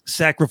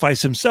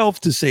sacrifice himself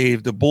to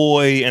save the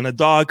boy and a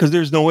dog, because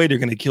there's no way they're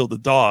going to kill the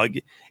dog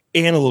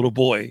and a little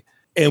boy.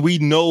 And we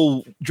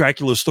know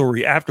Dracula's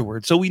story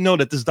afterwards. So we know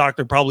that this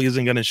doctor probably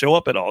isn't going to show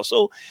up at all.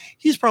 So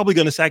he's probably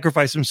going to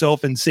sacrifice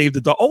himself and save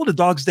the dog. Oh, the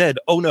dog's dead.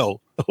 Oh,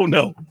 no.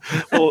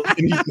 Well, and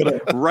he's gonna...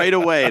 right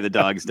away, the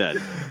dog's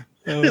dead.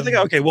 It's like,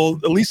 okay, well,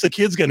 at least the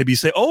kid's going to be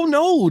saying, oh,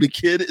 no, the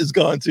kid is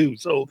gone too.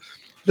 So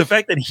the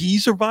fact that he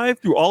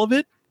survived through all of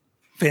it,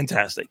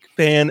 fantastic.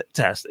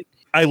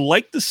 I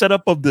like the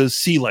setup of the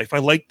sea life. I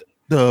like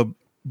the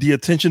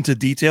attention to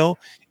detail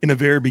in the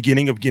very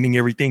beginning of getting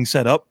everything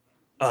set up.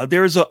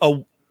 There's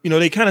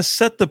they kind of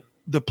set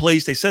the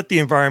place, they set the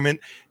environment,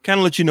 kind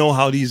of let you know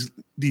how these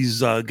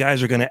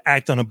guys are going to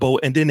act on a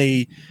boat, and then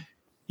they,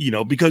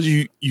 because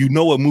you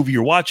know what movie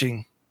you're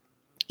watching,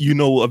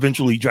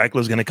 eventually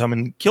Dracula's going to come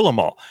and kill them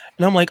all.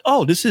 And I'm like,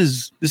 oh, this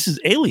is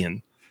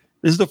Alien.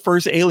 This is the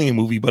first Alien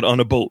movie, but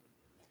on a boat.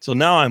 So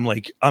now I'm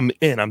like, I'm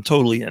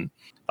totally in.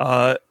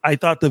 I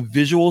thought the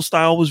visual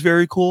style was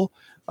very cool.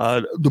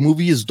 The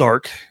movie is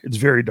dark. It's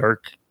very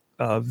dark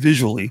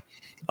visually.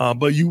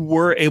 But you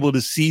were able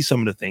to see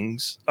some of the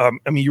things.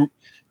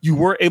 You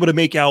were able to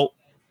make out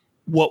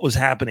what was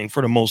happening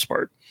for the most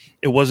part.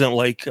 It wasn't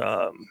like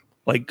a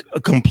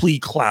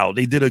complete cloud.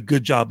 They did a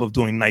good job of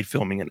doing night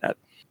filming in that.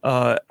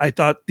 I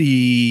thought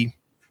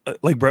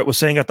like Brett was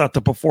saying, I thought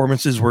the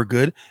performances were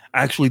good.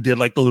 I actually did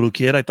like the little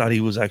kid. I thought he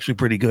was actually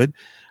pretty good.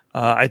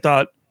 I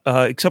thought,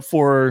 except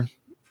for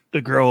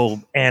the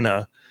girl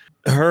Anna,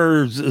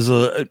 hers is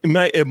it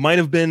might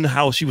have been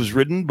how she was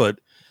written, but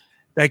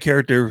that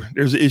character,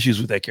 there's issues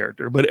with that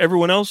character. But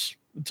everyone else,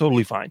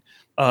 totally fine.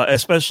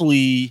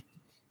 Especially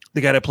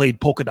the guy that played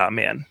Polka Dot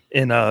Man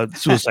in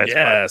Suicide Squad.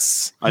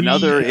 Yes,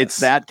 it's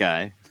that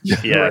guy.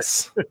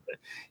 Yes.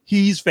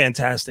 He's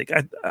fantastic.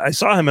 I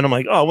saw him and I'm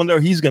like, oh, I wonder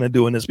what he's going to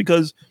do in this,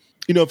 because,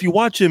 if you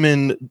watch him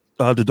in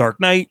The Dark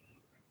Knight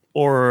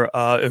or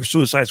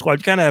Suicide Squad,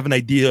 you kind of have an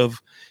idea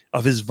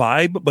of his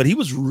vibe, but he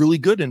was really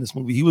good in this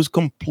movie. He was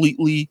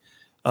completely,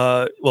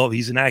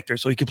 he's an actor,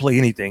 so he can play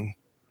anything,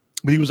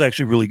 but he was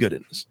actually really good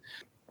in this.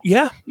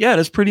 Yeah,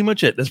 that's pretty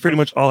much it. That's pretty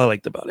much all I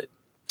liked about it.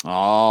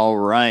 All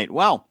right.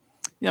 Well,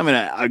 I'm going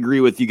to agree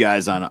with you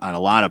guys on a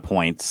lot of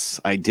points.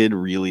 I did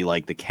really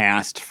like the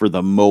cast for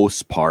the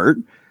most part.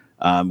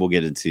 We'll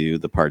get into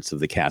the parts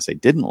of the cast I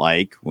didn't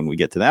like when we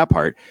get to that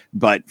part.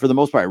 But for the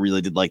most part, I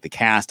really did like the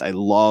cast. I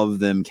love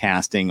them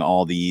casting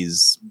all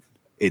these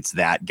it's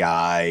that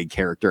guy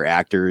character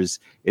actors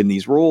in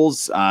these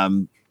roles.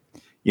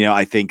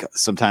 I think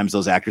sometimes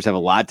those actors have a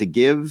lot to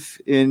give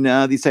in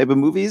these type of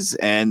movies,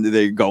 and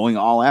they're going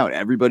all out.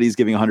 Everybody's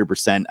giving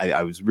 100%.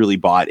 I was really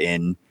bought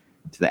in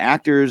to the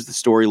actors, the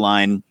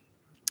storyline.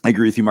 I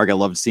agree with you, Mark. I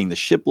loved seeing the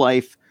ship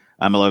life.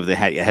 I love they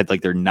had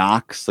like their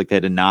knocks, like they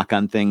had to knock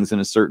on things in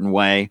a certain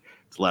way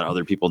to let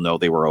other people know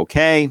they were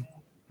okay.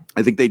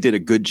 I think they did a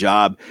good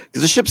job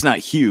because the ship's not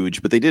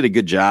huge, but they did a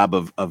good job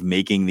of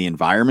making the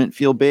environment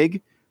feel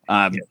big.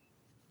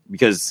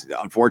 Because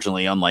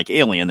unfortunately, unlike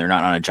Alien, they're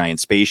not on a giant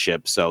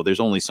spaceship, so there's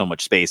only so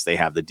much space they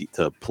have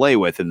to play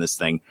with in this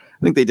thing. I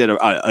think they did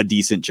a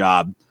decent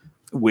job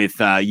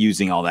with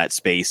using all that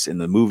space in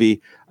the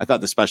movie. I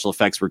thought the special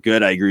effects were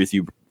good. I agree with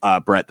you,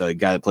 Brett. The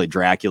guy that played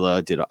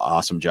Dracula did an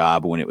awesome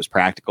job when it was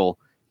practical.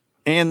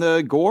 And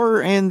the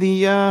gore and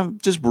the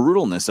just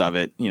brutalness of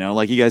it,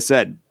 like you guys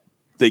said,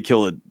 they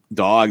kill a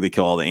dog, they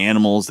kill all the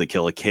animals, they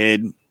kill a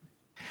kid.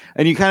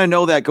 And you kind of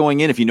know that going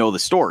in if you know the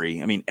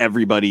story. I mean,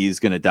 everybody's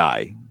going to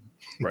die.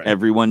 Right.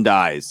 Everyone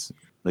dies.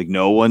 Like,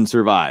 no one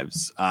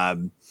survives.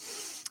 No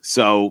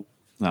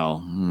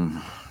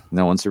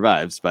one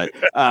survives. But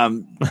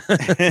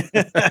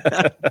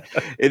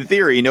in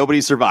theory,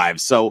 nobody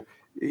survives. So,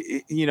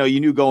 you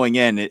knew going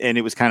in, and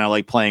it was kind of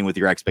like playing with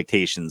your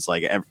expectations.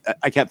 Like,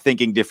 I kept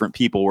thinking different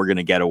people were going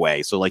to get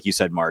away. So like you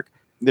said, Mark,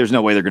 there's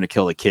no way they're going to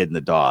kill the kid and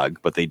the dog,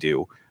 but they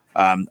do.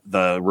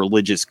 The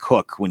religious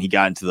cook, when he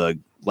got into the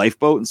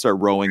lifeboat and started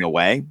rowing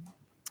away,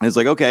 and it's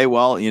like, okay,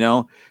 well,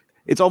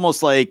 it's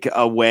almost like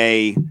a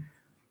way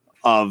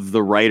of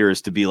the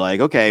writers to be like,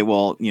 okay,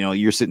 well,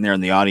 you're sitting there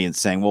in the audience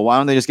saying, well, why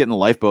don't they just get in the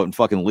lifeboat and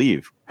fucking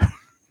leave?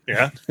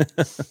 Yeah.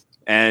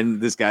 And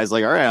this guy's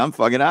like, all right, I'm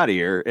fucking out of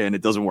here. And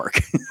it doesn't work.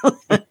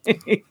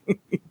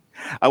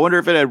 I wonder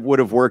if it would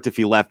have worked if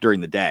he left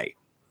during the day.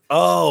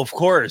 Oh, of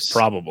course.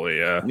 Probably.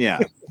 Yeah. Yeah.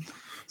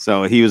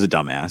 So he was a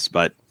dumbass,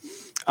 but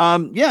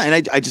and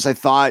I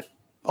thought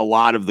a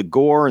lot of the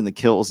gore and the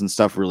kills and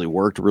stuff really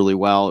worked really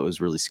well. It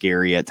was really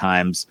scary at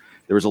times.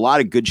 There was a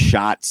lot of good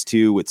shots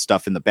too, with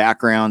stuff in the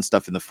background,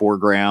 stuff in the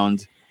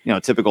foreground,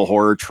 typical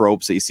horror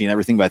tropes that you see and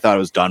everything, but I thought it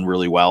was done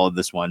really well in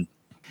this one.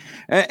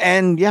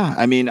 And yeah,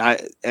 I mean,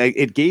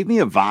 it gave me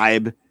a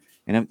vibe,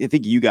 and I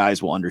think you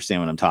guys will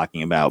understand what I'm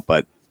talking about,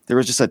 but there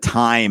was just a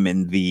time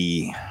in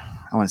the,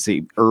 I want to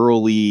say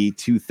early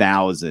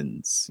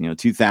 2000s,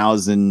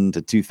 2000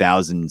 to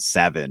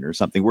 2007 or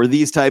something, where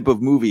these type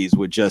of movies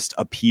would just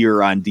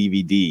appear on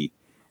DVD,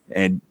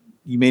 and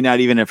you may not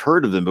even have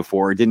heard of them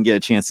before, didn't get a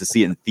chance to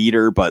see it in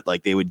theater, but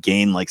like they would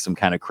gain like some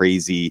kind of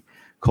crazy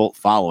cult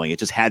following. It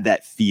just had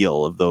that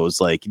feel of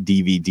those like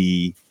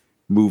DVD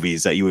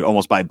movies that you would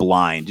almost buy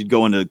blind. You'd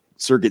go into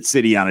Circuit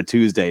City on a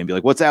Tuesday and be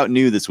like, what's out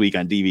new this week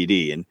on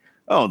DVD? And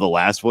The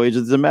Last Voyage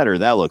of the Demeter.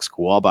 That looks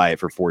cool. I'll buy it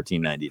for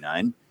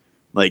 $14.99.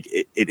 Like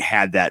it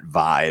had that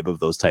vibe of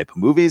those type of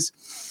movies.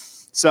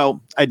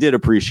 So I did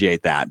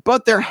appreciate that,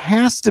 but there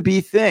has to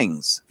be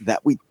things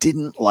that we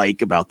didn't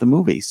like about the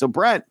movie. So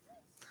Brett,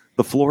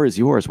 the floor is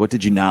yours. What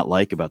did you not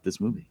like about this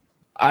movie?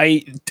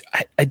 I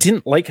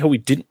didn't like how we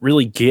didn't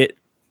really get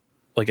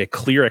like a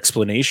clear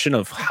explanation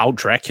of how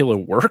Dracula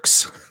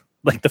works.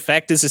 Like the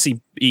fact is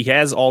he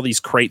has all these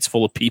crates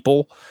full of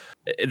people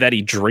that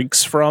he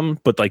drinks from,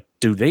 but like,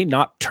 do they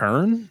not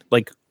turn?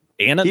 Like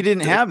Anna, he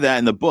didn't have that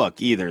in the book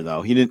either,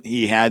 though.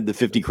 He had the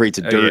 50 crates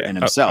of dirt in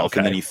himself,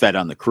 and then he fed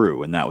on the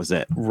crew, and that was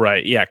it.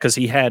 Right? Yeah, because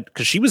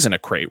she was in a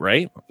crate,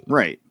 right?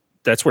 Right.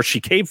 That's where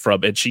she came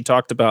from, and she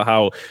talked about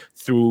how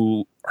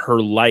through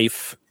her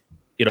life,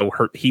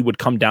 he would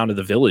come down to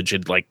the village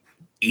and like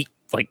eat,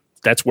 like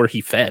that's where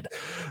he fed,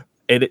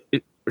 and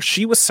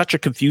she was such a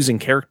confusing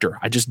character.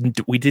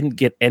 We didn't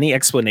get any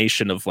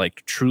explanation of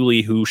like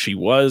truly who she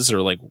was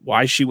or like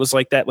why she was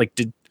like that. Like,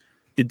 did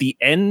the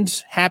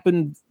end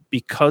happen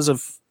because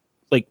of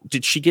like,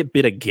 did she get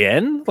bit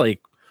again?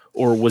 Like,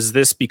 or was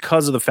this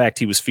because of the fact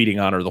he was feeding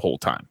on her the whole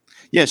time?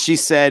 Yeah, she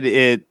said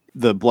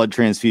the blood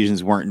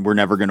transfusions were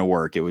never going to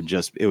work. It was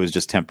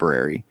just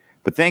temporary.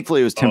 But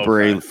thankfully it was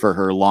temporary for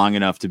her long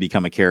enough to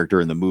become a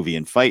character in the movie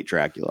and fight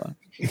Dracula.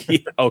 Yeah,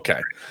 okay.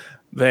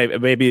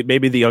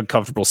 Maybe the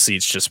uncomfortable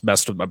seats just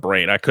messed with my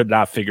brain. I could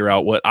not figure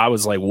out what I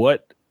was like.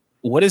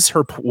 What is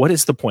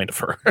the point of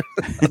her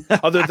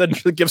other than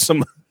to give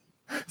some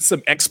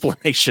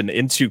explanation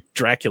into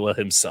Dracula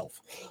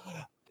himself?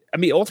 I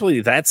mean,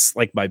 ultimately, that's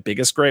like my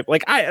biggest gripe.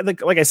 Like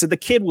I said, the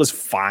kid was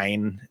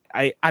fine.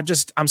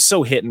 I'm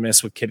so hit and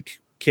miss with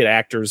kid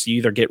actors. You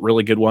either get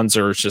really good ones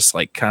or it's just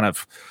like kind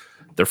of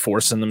they're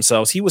forcing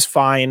themselves. He was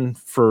fine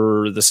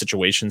for the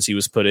situations he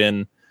was put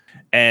in.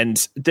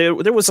 And there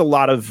was a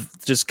lot of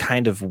just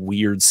kind of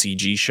weird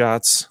CG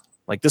shots.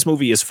 Like this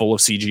movie is full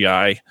of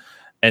CGI,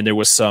 and there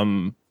was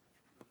some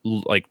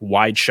like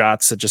wide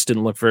shots that just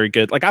didn't look very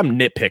good. Like I'm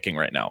nitpicking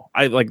right now.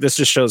 This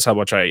just shows how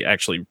much I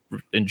actually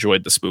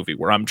enjoyed this movie,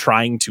 where I'm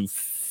trying to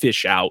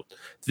fish out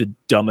the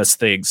dumbest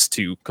things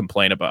to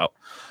complain about.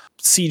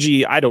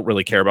 CG, I don't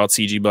really care about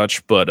CG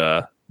much,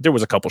 but there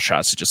was a couple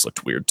shots that just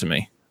looked weird to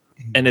me.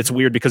 And it's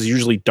weird because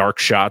usually dark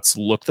shots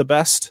look the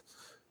best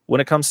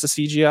when it comes to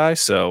CGI.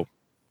 So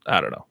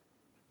I don't know.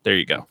 There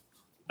you go.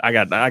 I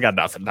got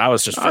nothing. I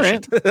was just all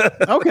fishing.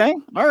 right. Okay,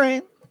 all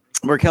right.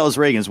 Marcellus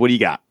Reagans, what do you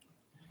got?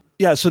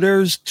 Yeah, so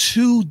there's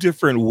two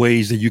different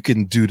ways that you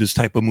can do this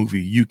type of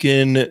movie. You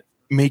can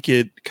make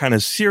it kind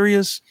of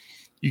serious.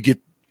 You get,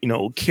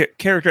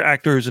 character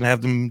actors and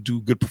have them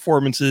do good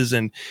performances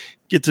and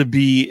get to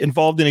be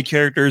involved in the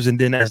characters. And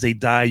then as they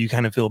die, you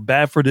kind of feel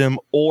bad for them,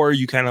 or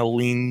you kind of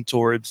lean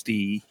towards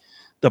the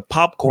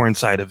popcorn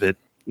side of it,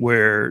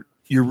 where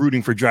you're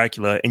rooting for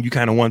Dracula and you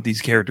kind of want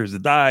these characters to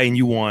die, and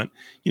you want,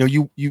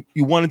 you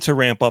want it to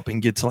ramp up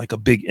and get to like a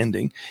big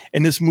ending.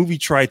 And this movie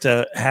tried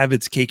to have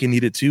its cake and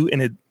eat it too,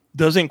 and it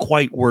doesn't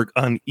quite work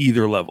on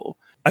either level.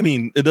 I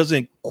mean, it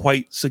doesn't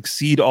quite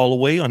succeed all the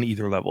way on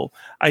either level.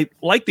 I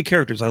like the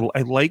characters. I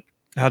like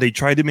how they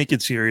tried to make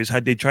it serious, how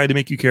they tried to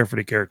make you care for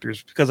the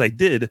characters, because I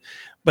did,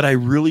 but I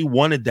really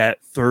wanted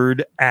that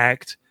third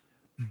act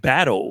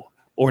battle,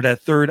 or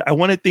I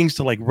wanted things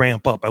to like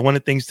ramp up. I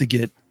wanted things to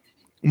get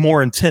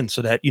more intense,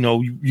 so that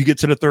you get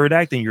to the third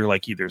act and you're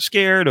like either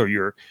scared or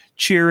you're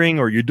cheering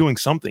or you're doing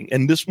something.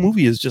 And this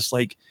movie is just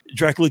like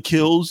Dracula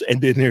kills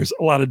and then there's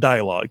a lot of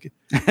dialogue.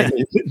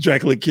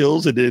 Dracula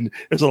kills and then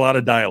there's a lot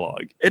of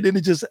dialogue, and then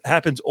it just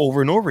happens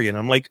over and over again.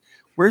 I'm like,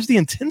 where's the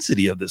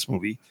intensity of this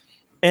movie?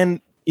 And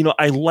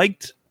I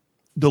liked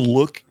the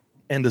look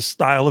and the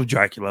style of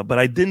Dracula, but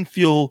I didn't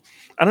feel,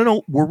 I don't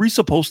know, were we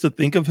supposed to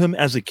think of him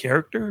as a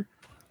character?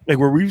 Like,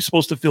 were we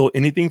supposed to feel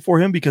anything for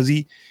him? Because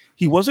he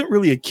wasn't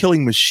really a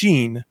killing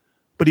machine,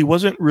 but he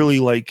wasn't really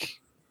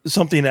like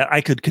something that I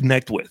could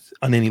connect with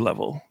on any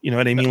level. You know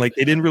what I mean? Like,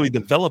 they didn't really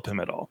develop him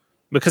at all.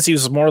 Because he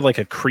was more like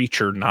a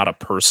creature, not a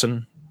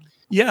person.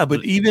 Yeah,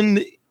 but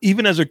even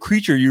as a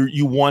creature,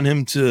 you want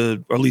him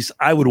to, or at least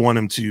I would want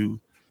him to,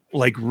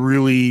 like,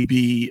 really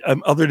be,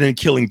 other than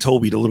killing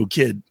Toby, the little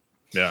kid.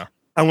 Yeah.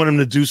 I want him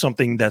to do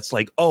something that's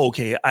like, oh,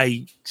 okay,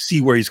 I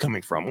see where he's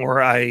coming from,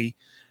 or I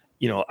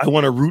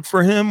want to root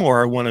for him,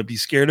 or I want to be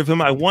scared of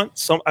him. I want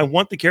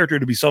the character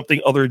to be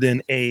something other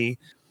than a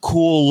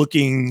cool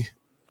looking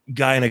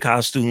guy in a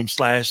costume /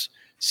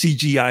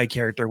 CGI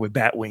character with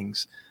bat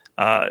wings,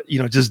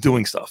 just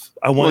doing stuff.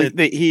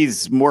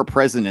 He's more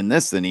present in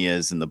this than he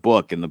is in the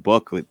book. In the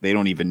book, they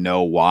don't even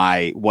know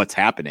what's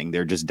happening.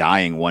 They're just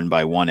dying one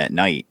by one at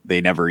night.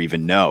 They never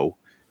even know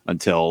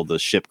until the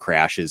ship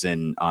crashes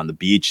in on the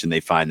beach and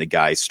they find the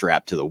guy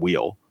strapped to the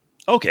wheel.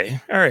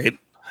 Okay. All right.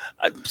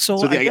 So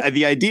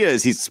the idea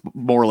is he's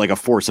more like a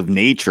force of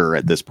nature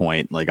at this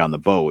point, like on the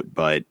boat.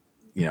 But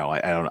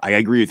I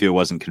agree with you; it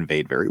wasn't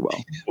conveyed very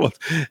well. Well,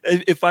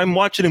 if I'm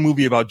watching a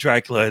movie about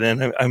Dracula,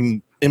 and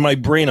I'm in my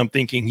brain, I'm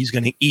thinking he's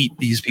going to eat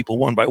these people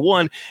one by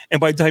one,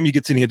 and by the time you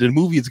get to the end of the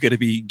movie, it's going to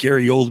be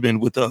Gary Oldman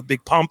with a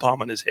big pom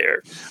pom on his head.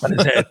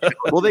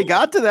 Well, they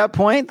got to that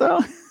point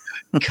though,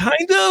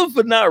 kind of,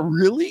 but not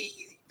really.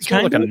 It's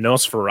kind of like a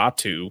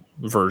Nosferatu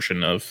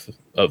version of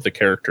the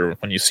character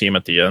when you see him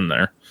at the end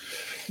there.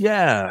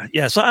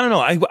 Yeah. So I don't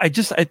know. I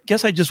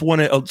guess I just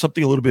wanted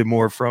something a little bit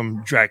more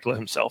from Dracula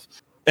himself.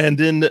 And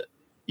then,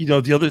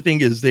 the other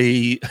thing is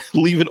they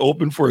leave it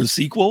open for a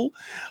sequel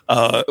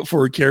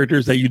for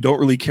characters that you don't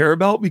really care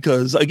about.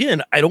 Because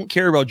again, I don't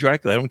care about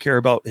Dracula. I don't care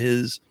about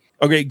his.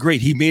 Okay, great.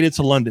 He made it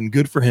to London.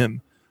 Good for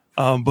him.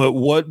 But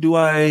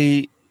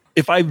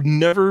if I've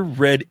never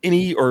read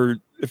any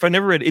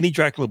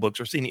Dracula books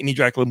or seen any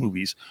Dracula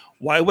movies,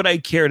 why would I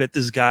care that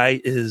this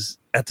guy is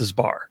at this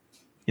bar?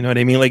 You know what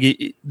I mean?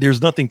 Like,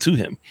 there's nothing to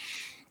him.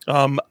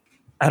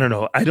 I don't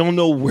know. I don't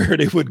know where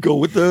they would go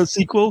with the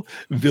sequel.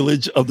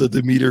 Village of the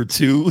Demeter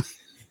 2.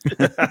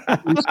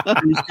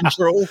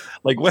 Control.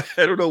 Like,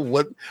 I don't know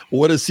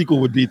what a sequel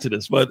would be to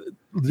this, but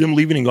them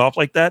leaving it off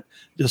like that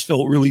just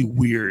felt really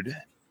weird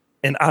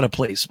and out of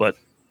place. But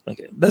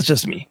okay, that's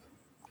just me.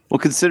 Well,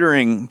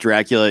 considering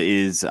Dracula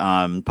is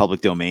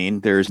public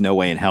domain, there's no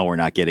way in hell we're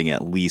not getting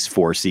at least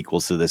 4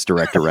 sequels to this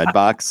direct to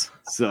Redbox.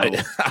 So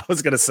I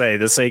was gonna say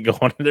this ain't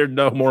going. There are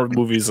no more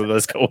movies of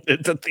this going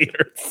into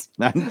theaters.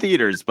 Not in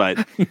theaters,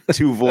 but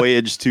 2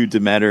 Voyage, 2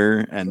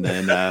 Demeter, and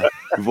then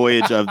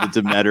Voyage of the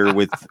Demeter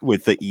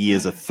with the E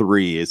as a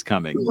 3 is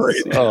coming.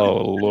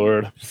 Oh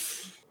Lord!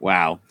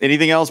 Wow.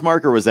 Anything else,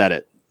 Mark, or was that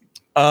it?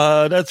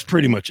 That's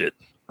pretty much it.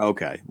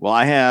 Okay. Well,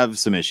 I have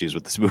some issues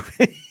with this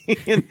movie.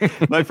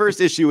 My first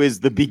issue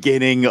is the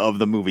beginning of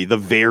the movie. The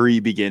very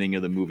beginning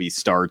of the movie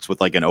starts with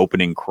like an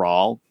opening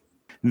crawl.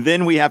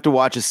 Then we have to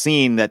watch a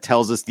scene that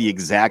tells us the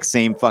exact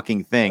same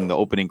fucking thing the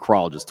opening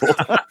crawl just told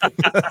us.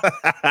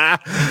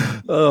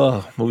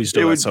 Oh, movies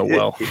do it so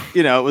well.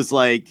 It was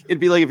like, it'd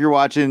be like if you're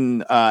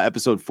watching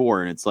episode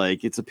 4 and it's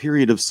like, it's a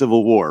period of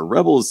civil war,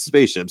 rebels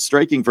spaceships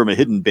striking from a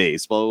hidden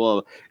base, blah,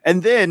 blah, blah.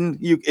 And then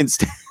you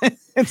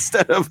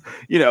instead of,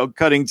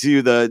 cutting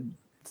to the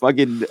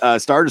fucking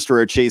Star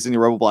Destroyer chasing the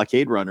rebel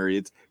blockade runner,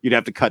 you'd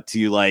have to cut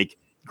to like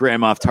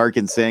Grand Moff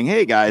Tarkin saying,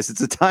 "Hey guys, it's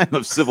a time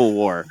of civil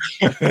war."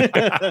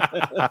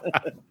 I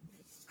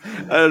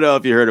don't know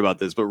if you heard about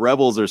this, but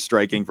rebels are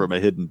striking from a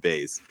hidden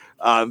base.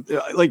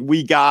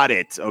 We got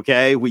it.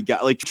 Okay. We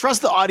got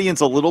trust the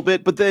audience a little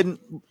bit, but then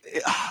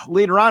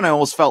later on, I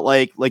almost felt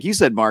like you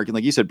said, Mark, and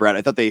like you said, Brad,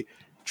 I thought they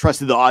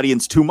trusted the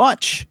audience too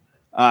much.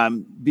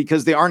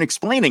 because they aren't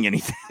explaining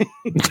anything.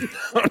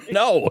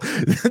 No,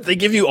 they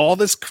give you all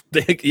this.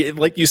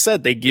 Like you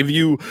said, they give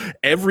you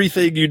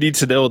everything you need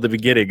to know at the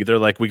beginning. They're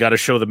like, we got to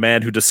show the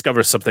man who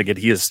discovers something and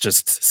he is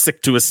just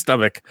sick to his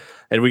stomach.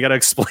 And we got to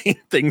explain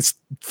things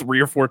 3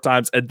 or 4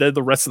 times. And then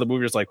the rest of the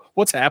movie is like,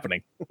 what's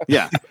happening?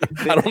 Yeah.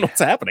 I don't know what's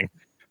happening.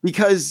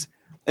 Because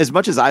as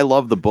much as I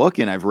love the book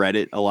and I've read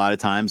it a lot of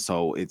times,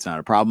 so it's not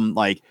a problem.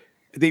 Like,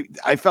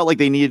 I felt like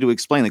they needed to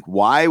explain, like,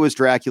 why was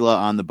Dracula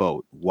on the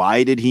boat?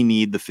 Why did he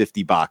need the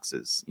 50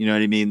 boxes? You know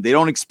what I mean? They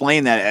don't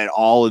explain that at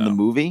all in the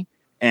movie.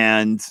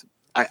 And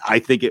I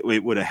think it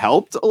would have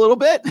helped a little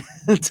bit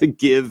to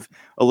give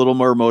a little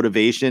more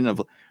motivation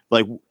of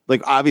like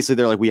obviously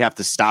they're like, we have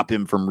to stop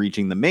him from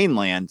reaching the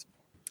mainland.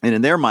 And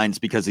in their minds,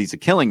 because he's a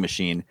killing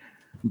machine.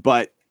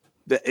 But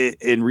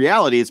in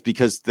reality, it's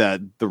because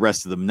the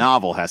rest of the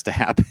novel has to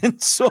happen.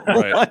 So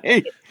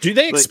like, do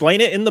they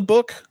explain it in the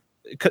book?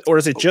 Or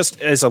is it just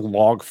as a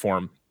log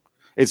form?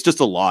 It's just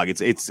a log.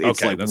 It's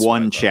okay, like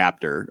one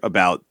chapter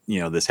about,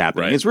 this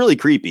happening. Right. It's really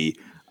creepy.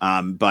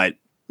 But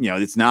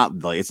it's not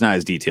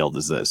as detailed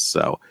as this.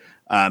 So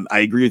I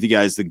agree with you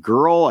guys. The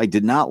girl I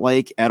did not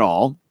like at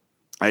all.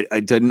 I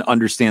didn't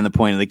understand the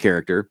point of the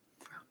character,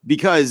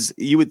 because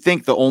you would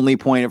think the only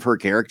point of her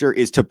character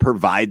is to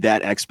provide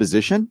that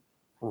exposition.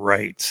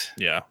 Right.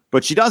 Yeah.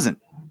 But she doesn't.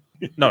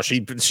 No,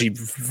 she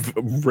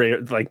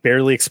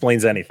barely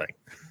explains anything.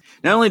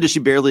 Not only does she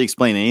barely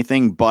explain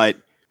anything, but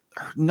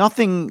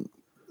nothing,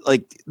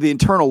 like the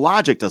internal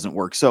logic doesn't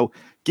work. So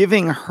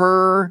giving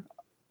her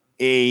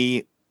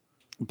a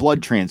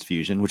blood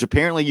transfusion, which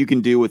apparently you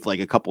can do with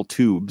like a couple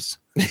tubes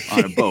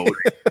on a boat,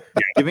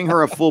 giving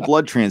her a full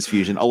blood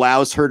transfusion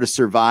allows her to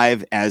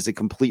survive as a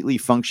completely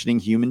functioning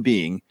human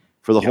being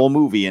for the whole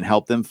movie and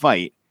help them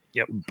fight.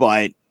 Yep.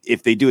 But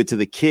if they do it to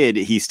the kid,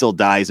 he still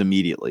dies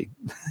immediately.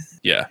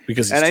 Yeah,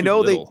 because and I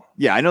know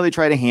they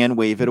try to hand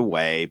wave it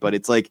away, but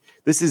it's like,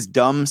 this is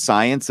dumb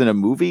science in a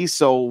movie.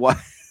 So why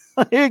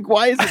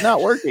is it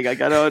not working? I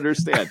gotta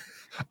understand.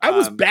 I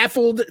was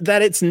baffled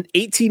that it's in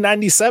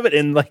 1897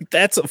 and like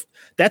that's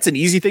an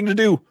easy thing to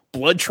do.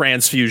 Blood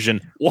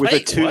transfusion with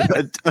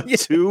a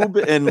tube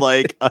and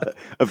like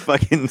a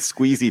fucking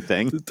squeezy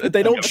thing.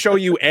 They don't show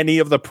you any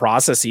of the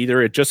process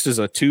either. It just is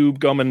a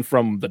tube coming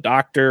from the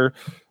doctor.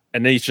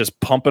 And then he's just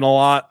pumping a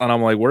lot. And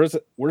I'm like,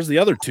 where's the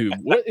other tube?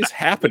 What is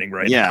happening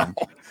right now?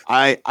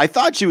 I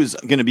thought she was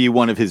going to be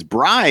one of his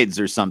brides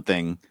or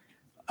something.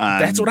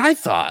 That's what I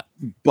thought.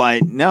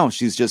 But no,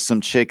 she's just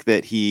some chick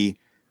that he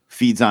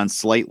feeds on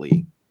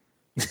slightly.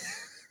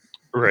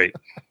 Right.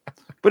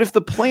 But if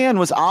the plan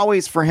was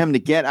always for him to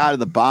get out of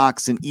the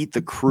box and eat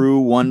the crew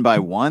one by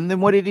one,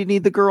 then what did he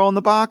need the girl in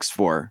the box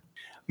for?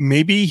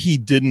 Maybe he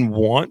didn't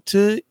want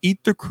to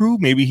eat the crew.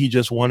 Maybe he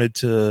just wanted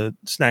to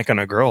snack on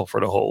a girl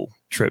for the whole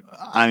trip.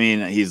 I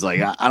mean, he's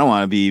like, I don't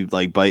want to be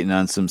like biting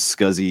on some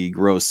scuzzy,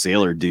 gross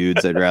sailor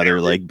dudes. I'd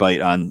rather like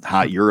bite on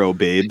hot Euro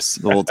babes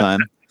the whole time.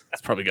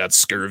 That's probably got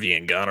scurvy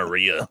and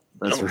gonorrhea.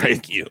 That's right.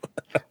 Thank you.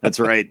 That's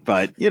right.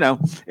 But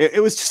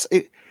it was just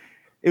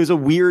it was a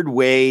weird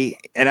way,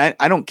 and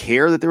I don't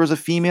care that there was a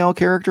female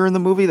character in the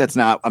movie.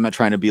 I'm not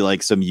trying to be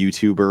like some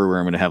YouTuber where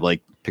I'm going to have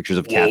like pictures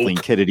of Kathleen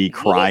Kennedy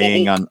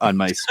crying on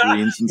my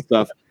screens and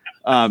stuff.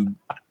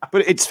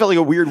 But it felt like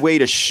a weird way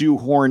to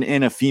shoehorn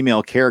in a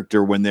female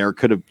character when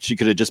she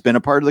could have just been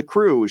a part of the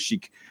crew. She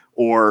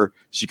could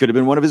have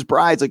been one of his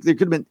brides. Like there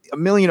could have been a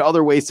million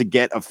other ways to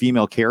get a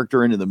female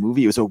character into the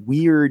movie. It was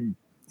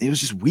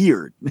just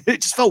weird.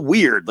 It just felt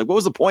weird. Like, what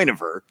was the point of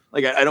her?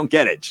 Like, I don't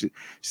get it.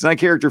 She's not a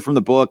character from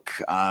the book.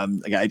 I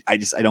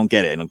don't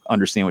get it. I don't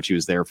understand what she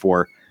was there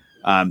for.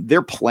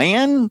 Their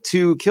plan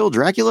to kill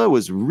Dracula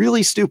was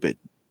really stupid.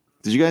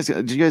 Did you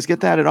guys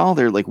get that at all?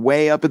 They're like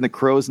way up in the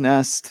crow's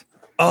nest.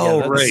 Oh,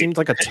 yeah, that seemed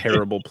like a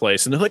terrible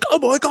place. And they're like, oh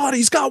my God,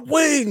 he's got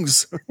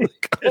wings.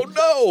 Like, oh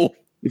no.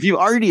 If you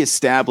already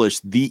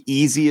established the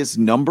easiest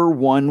number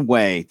one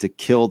way to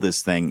kill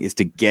this thing is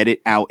to get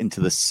it out into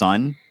the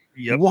sun.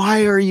 Yep.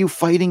 Why are you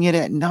fighting it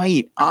at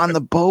night on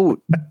the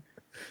boat?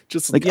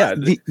 Just like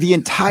the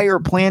entire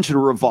plan should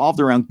have revolved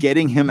around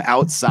getting him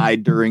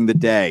outside during the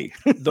day.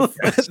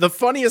 The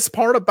funniest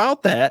part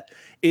about that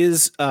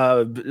is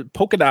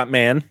Polka Dot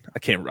Man.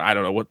 I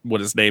don't know what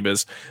his name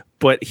is,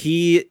 but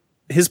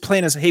his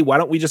plan is, hey, why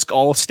don't we just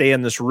all stay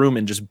in this room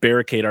and just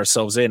barricade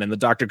ourselves in? And the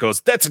doctor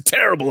goes, that's a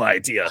terrible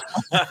idea.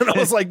 And I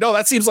was like, no,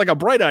 that seems like a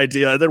bright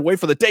idea. And then wait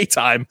for the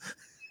daytime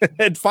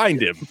and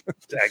find him.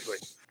 Exactly.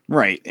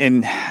 Right.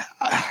 And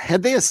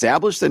had they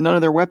established that none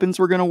of their weapons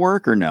were going to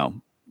work or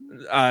no?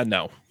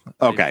 No.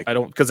 Okay. I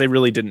don't, because they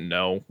really didn't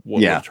know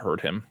what would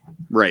hurt him.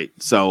 Right.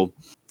 So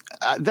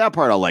that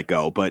part I'll let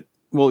go. But,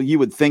 well, you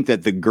would think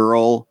that the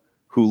girl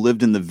who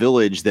lived in the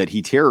village that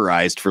he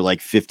terrorized for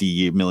like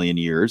 50 million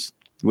years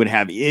would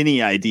have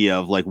any idea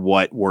of like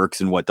what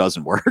works and what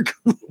doesn't work.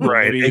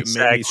 Right.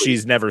 Maybe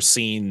she's never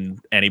seen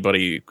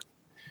anybody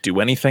do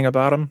anything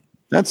about him.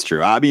 That's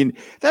true. I mean,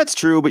 that's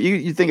true. But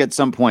you think at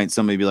some point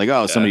somebody be like,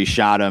 oh, somebody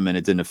shot him and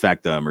it didn't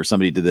affect them, or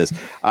somebody did this.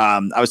 I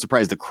was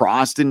surprised the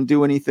cross didn't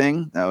do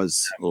anything. That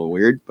was a little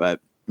weird,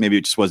 but maybe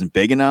it just wasn't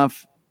big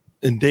enough.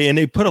 And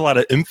they put a lot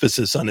of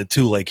emphasis on it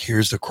too. Like,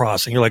 here's the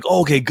cross, and you're like,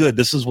 oh, okay, good.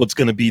 This is what's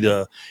going to be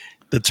the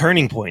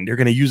turning point. They're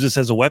going to use this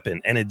as a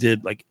weapon, and it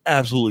did like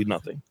absolutely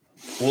nothing.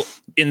 Well,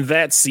 in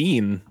that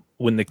scene,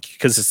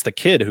 because it's the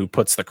kid who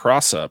puts the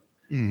cross up,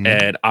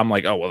 and I'm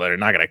like, oh well,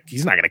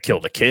 he's not gonna kill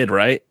the kid,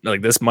 right?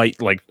 Like this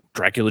might like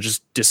Dracula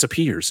just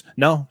disappears.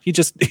 No, he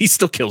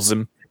still kills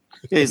him.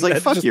 Yeah, he's like,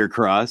 fuck your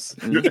cross.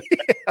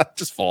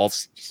 Just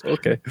falls.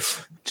 Okay.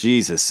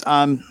 Jesus.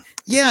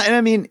 Yeah, and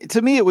I mean,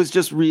 to me, it was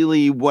just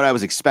really what I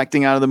was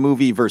expecting out of the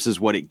movie versus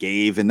what it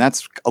gave, and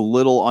that's a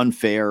little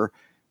unfair.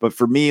 But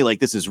for me,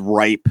 like, this is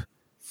ripe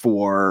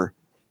for,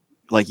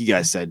 like you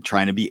guys said,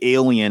 trying to be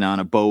Alien on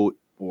a boat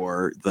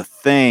or The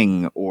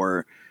Thing,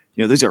 or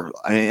these are,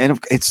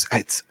 and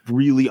it's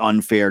really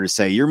unfair to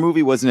say your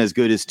movie wasn't as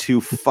good as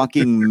two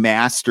fucking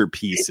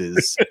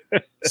masterpieces,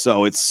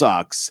 so it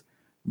sucks.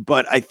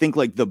 But I think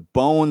like the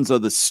bones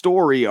of the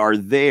story are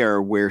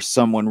there where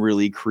someone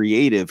really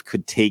creative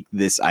could take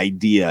this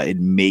idea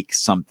and make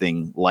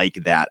something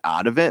like that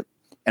out of it.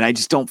 And I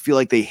just don't feel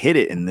like they hit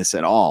it in this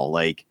at all.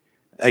 Like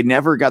I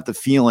never got that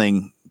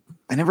feeling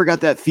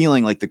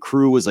like the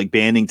crew was like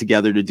banding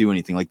together to do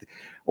anything like,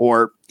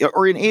 or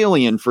in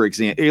Alien, for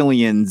example,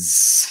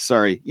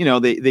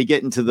 they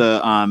get into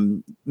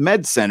the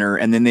med center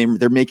and then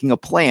they're making a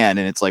plan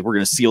and it's like, we're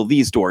going to seal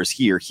these doors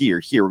here.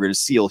 We're going to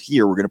seal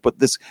here. We're going to put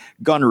this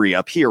gunnery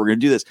up here. We're going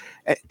to do this.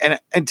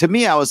 And to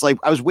me, I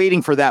was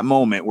waiting for that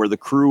moment where the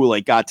crew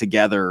like got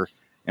together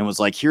and was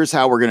like, here's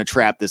how we're going to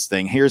trap this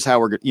thing. Here's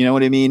how you know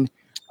what I mean?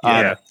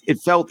 Yeah.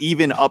 It felt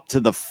even up to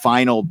the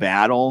final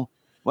battle.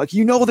 Like,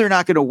 they're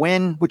not going to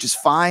win, which is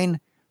fine.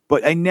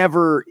 But I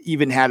never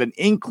even had an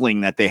inkling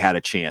that they had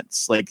a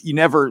chance. Like, you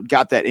never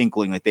got that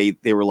inkling that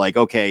they were like,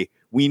 okay,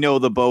 we know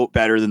the boat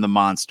better than the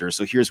monster.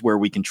 So here's where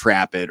we can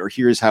trap it. Or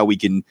here's how we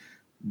can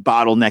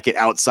bottleneck it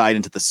outside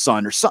into the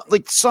sun, or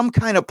some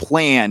kind of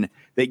plan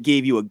that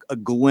gave you a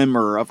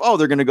glimmer of, oh,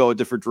 they're going to go a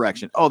different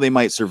direction. Oh, they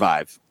might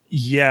survive.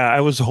 Yeah,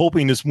 I was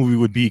hoping this movie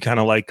would be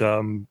kind of like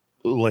a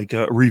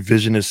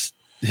revisionist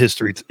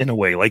history in a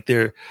way. Like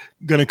they're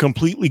going to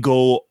completely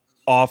go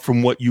off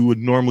from what you would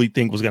normally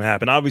think was going to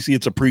happen. Obviously,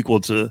 it's a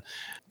prequel to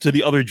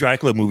the other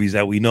Dracula movies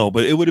that we know,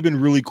 but it would have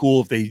been really cool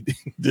if they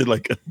did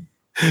like a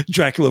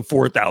Dracula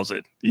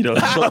 4000,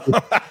 Dracula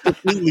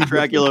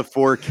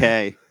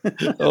 4K.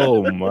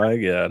 Oh my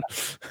God.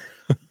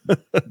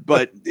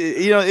 But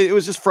it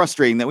was just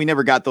frustrating that we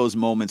never got those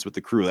moments with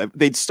the crew.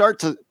 They'd start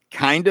to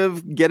kind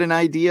of get an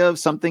idea of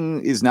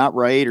something is not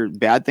right or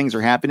bad things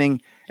are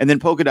happening. And then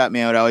Polka Dot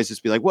Man would always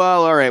just be like,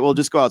 well, all right, well,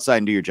 just go outside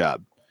and do your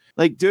job.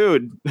 Like,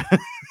 dude.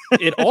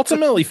 It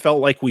ultimately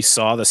felt like we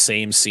saw the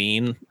same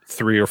scene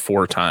 3 or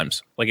 4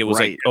 times. Like it was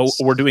right. Like, oh,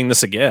 we're doing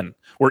this again.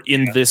 We're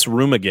in this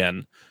room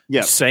again,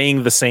 Yes.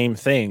 saying the same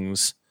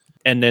things.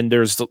 And then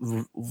there's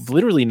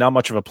literally not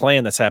much of a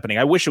plan that's happening.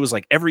 I wish it was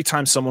like every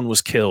time someone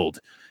was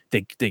killed,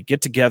 they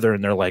get together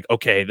and they're like,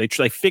 okay, they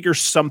figure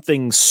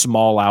something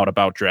small out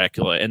about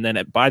Dracula. And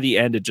then by the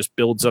end, it just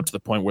builds up to the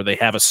point where they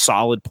have a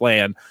solid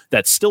plan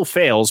that still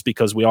fails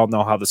because we all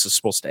know how this is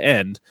supposed to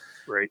end.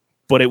 Right.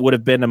 But it would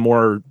have been a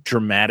more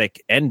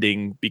dramatic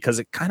ending because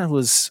it kind of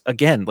was,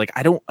 again, like,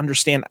 I don't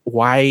understand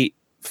why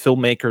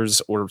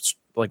filmmakers or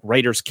like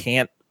writers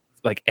can't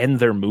like end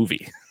their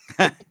movie.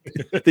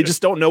 They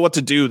just don't know what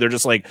to do. They're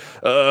just like,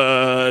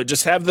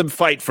 just have them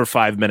fight for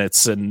 5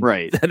 minutes and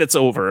right. then it's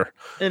over.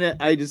 And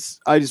I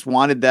just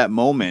wanted that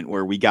moment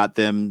where we got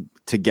them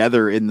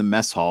together in the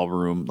mess hall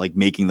room, like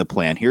making the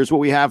plan. Here's what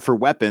we have for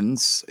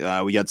weapons.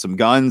 We got some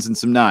guns and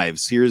some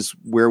knives. Here's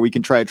where we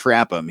can try to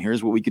trap them.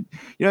 Here's what we could,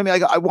 what I mean?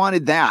 Like, I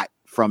wanted that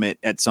from it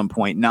at some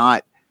point,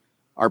 not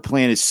our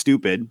plan is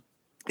stupid.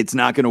 It's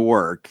not going to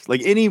work.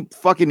 Like any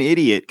fucking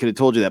idiot could have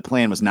told you that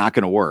plan was not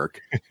going to work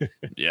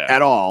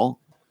at all.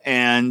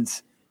 And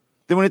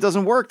then when it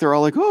doesn't work, they're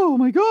all like, oh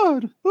my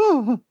God.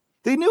 Oh,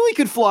 they knew he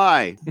could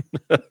fly.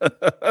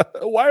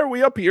 Why are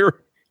we up here?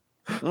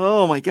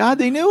 Oh my God.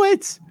 They knew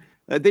it.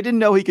 They didn't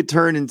know he could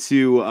turn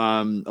into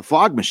a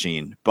fog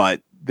machine,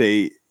 but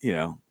they,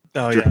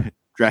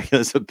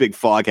 Dracula's a big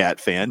fog hat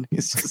fan.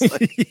 He's just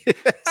like,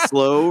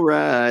 slow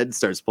ride,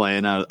 starts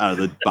playing out of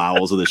the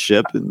bowels of the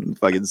ship and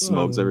fucking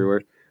smokes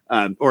everywhere.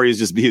 Or he was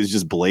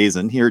just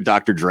blazing. Here,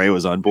 Dr. Dre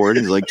was on board.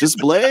 He's like, just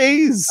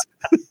blaze.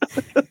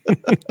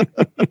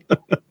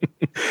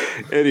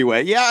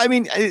 Anyway, yeah, I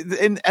mean,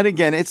 and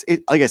again, it's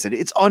like I said,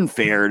 it's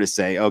unfair to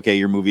say, okay,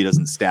 your movie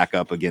doesn't stack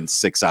up against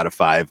 6 out of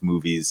 5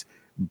 movies,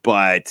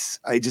 but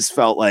I just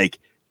felt like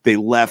they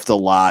left a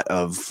lot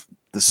of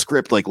the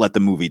script, like let the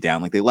movie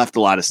down. Like they left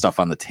a lot of stuff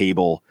on the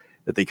table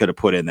that they could have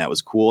put in that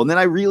was cool. And then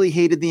I really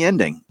hated the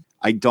ending.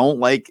 I don't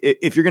like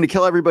if you're going to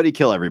kill everybody,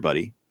 kill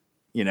everybody.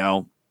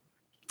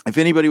 If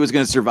anybody was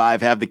going to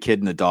survive, have the kid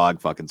and the dog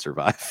fucking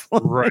survive.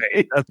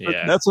 Right.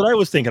 That's what I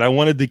was thinking. I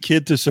wanted the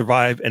kid to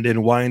survive and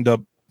then wind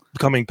up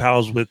becoming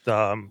pals with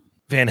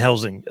Van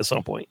Helsing at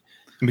some point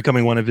and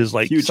becoming one of his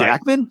like Hugh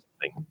Jackman.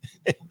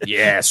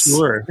 Yes,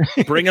 sure.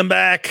 Bring him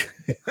back.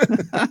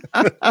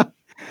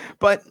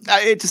 But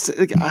it just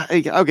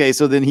okay.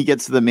 So then he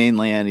gets to the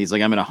mainland. He's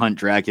like, I'm going to hunt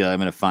Dracula. I'm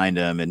going to find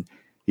him. And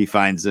he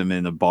finds him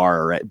in the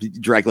bar. Right?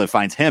 Dracula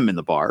finds him in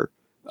the bar,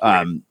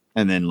 and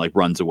then like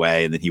runs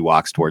away, and then he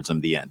walks towards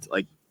him. The end.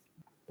 Like,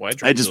 why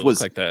Dracula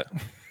look like that?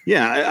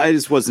 Yeah, I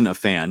just wasn't a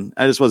fan.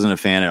 I just wasn't a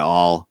fan at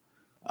all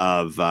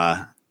of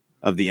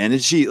the end.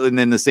 And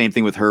then the same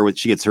thing with her, when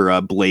she gets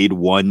her Blade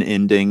 1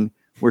 ending,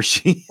 where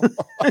she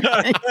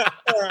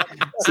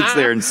sits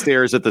there and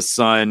stares at the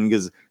sun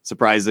because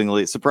surprise,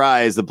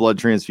 the blood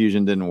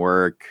transfusion didn't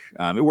work.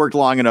 It worked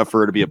long enough for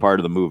her to be a part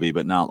of the movie,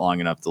 but not long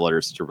enough to let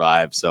her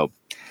survive. So,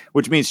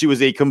 which means she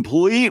was a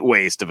complete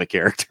waste of a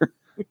character.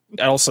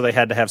 Also, they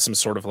had to have some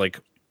sort of like,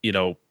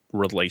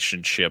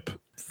 relationship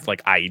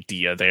like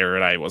idea there.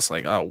 And I was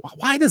like, oh,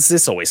 why does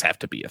this always have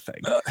to be a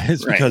thing?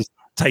 It's because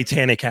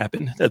Titanic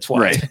happened. That's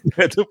why. Right.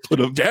 Had to put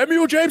him. Damn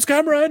you, James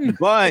Cameron.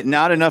 But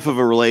not enough of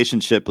a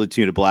relationship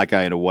between a black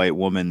guy and a white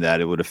woman that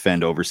it would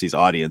offend overseas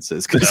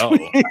audiences. Because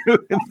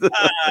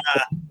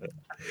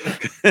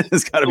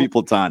it's got to be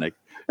platonic.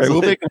 Right,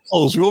 we'll make them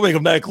close. We won't make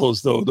them that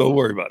close, though. Don't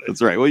worry about it.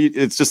 That's right. Well,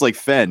 it's just like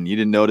Fenn. You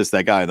didn't notice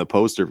that guy in the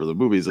poster for the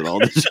movies at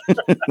all.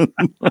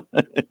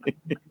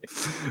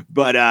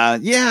 But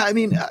yeah, I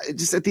mean,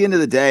 just at the end of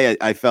the day,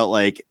 I felt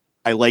like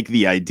I like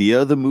the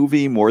idea of the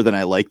movie more than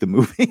I like the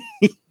movie.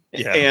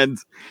 Yeah. And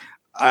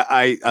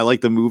I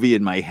like the movie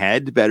in my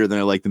head better than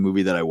I like the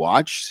movie that I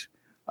watched.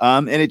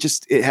 And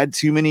it had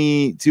too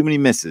many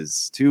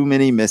misses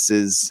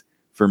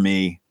for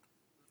me.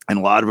 And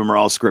a lot of them are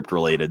all script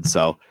related.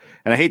 So,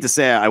 and I hate to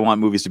say I want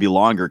movies to be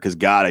longer because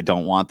God, I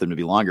don't want them to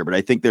be longer, but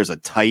I think there's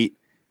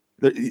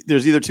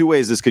either two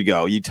ways this could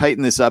go. You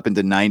tighten this up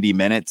into 90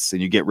 minutes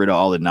and you get rid of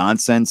all the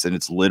nonsense. And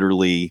it's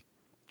literally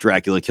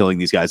Dracula killing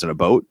these guys on a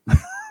boat.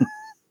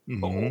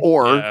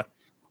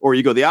 Or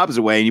you go the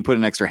opposite way and you put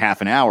an extra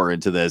half an hour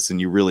into this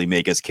and you really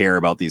make us care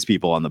about these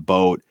people on the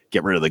boat,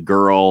 get rid of the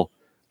girl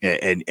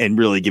and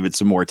really give it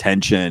some more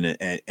attention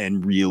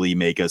and really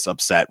make us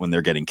upset when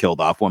they're getting killed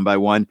off one by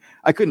one.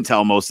 I couldn't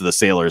tell most of the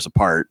sailors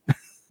apart.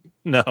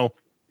 No.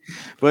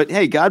 But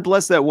hey, God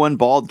bless that one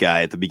bald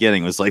guy at the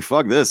beginning. Was like,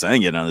 fuck this. I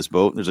ain't getting on this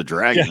boat. There's a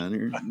dragon in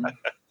here.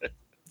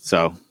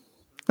 So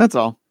that's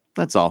all.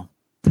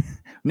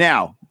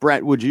 Now,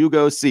 Brett, would you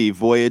go see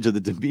Voyage of the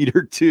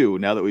Demeter 2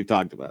 now that we've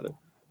talked about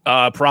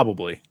it?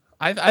 Probably.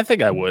 I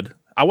think I would.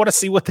 I want to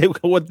see what they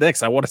go with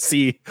next. I want to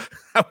see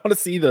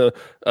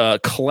the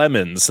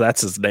Clemens.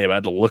 That's his name. I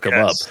had to look him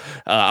up.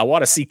 I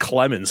want to see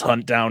Clemens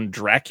hunt down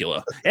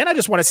Dracula, and I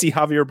just want to see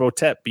Javier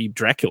Botet be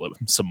Dracula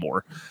some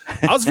more.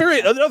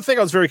 Another thing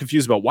I was very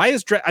confused about. Why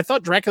is I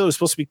thought Dracula was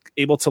supposed to be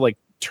able to like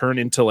turn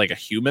into like a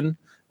human,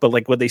 but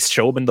like when they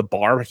show him in the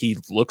bar, he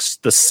looks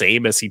the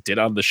same as he did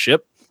on the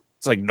ship.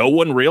 It's like no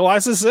one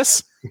realizes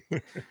this.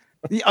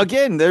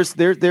 Again, there's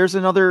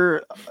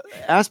another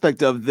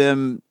aspect of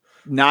them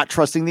not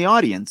trusting the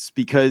audience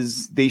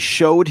because they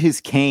showed his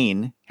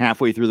cane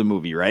halfway through the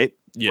movie, right?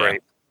 Yeah.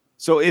 Right.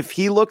 So if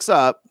he looks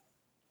up,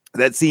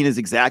 that scene is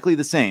exactly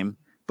the same,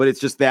 but it's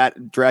just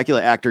that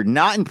Dracula actor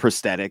not in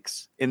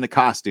prosthetics, in the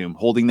costume,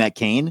 holding that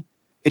cane.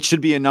 It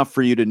should be enough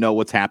for you to know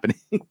what's happening.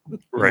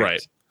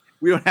 Right.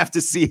 We don't have to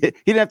see it.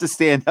 He didn't have to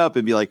stand up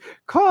and be like,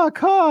 caw,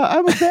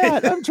 I'm a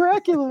bat. I'm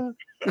Dracula.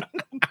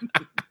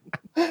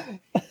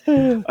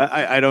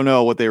 I don't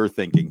know what they were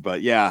thinking,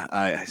 but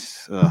yeah,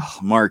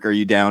 Mark, are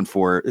you down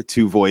for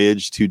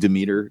Voyage to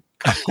Demeter,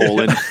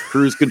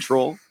 cruise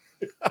control?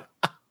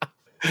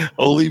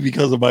 Only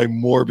because of my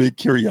morbid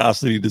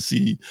curiosity to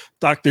see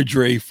Dr.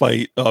 Dre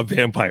fight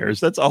vampires.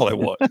 That's all I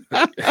want.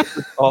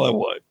 All I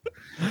want.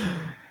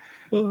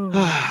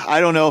 I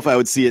don't know if I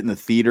would see it in the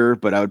theater,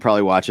 but I would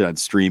probably watch it on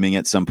streaming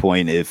at some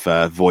point if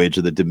Voyage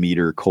of the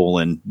Demeter: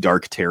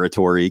 Dark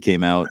Territory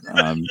came out.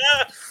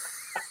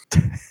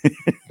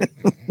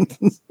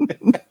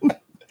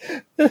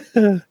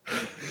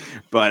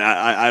 But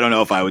I don't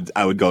know if I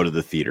would go to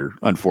the theater,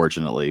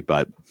 unfortunately.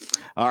 But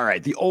all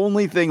right, the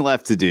only thing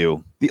left to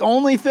do,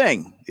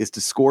 is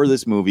to score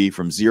this movie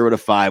from 0 to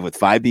 5, with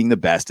 5 being the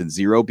best and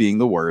 0 being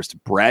the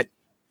worst. Brett,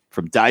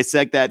 from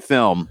Dissect That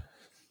Film,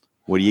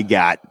 what do you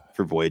got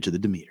for Voyage of the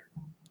Demeter?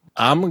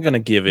 I'm gonna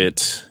give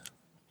it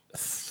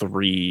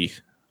 3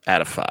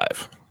 out of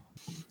 5.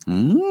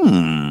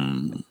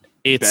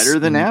 It's better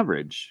than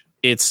average.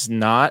 It's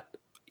not,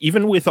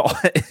 even with all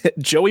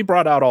Joey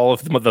brought out all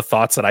of the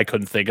thoughts that I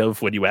couldn't think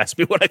of when you asked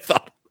me what I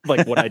thought,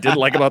 like what I didn't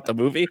like about the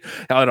movie,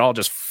 how it all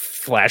just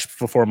flashed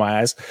before my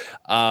eyes.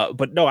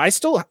 But no, I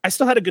still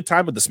had a good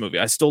time with this movie.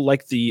 I still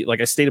like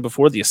like I stated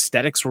before, the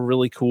aesthetics were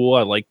really cool.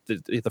 I like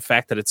the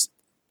fact that it's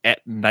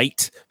at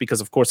night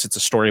because of course it's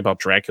a story about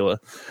Dracula.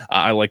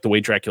 I like the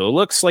way Dracula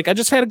looks. Like I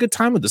just had a good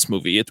time with this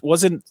movie. It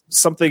wasn't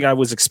something I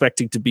was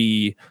expecting to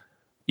be,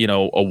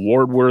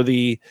 award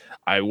worthy.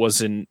 I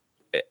wasn't,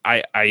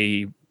 I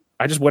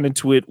just went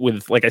into it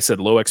with, like I said,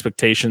 low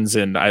expectations,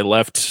 and I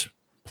left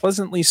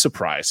pleasantly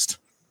surprised.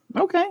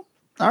 Okay.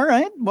 All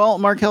right. Well,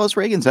 Marcellus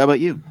Reagans, how about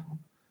you?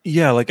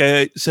 Yeah, like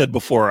I said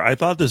before, I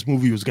thought this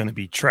movie was going to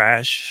be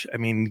trash. I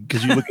mean,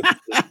 because you look at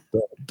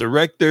the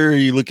director,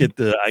 you look at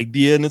the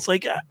idea, and it's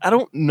like, I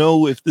don't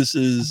know if this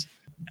is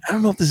I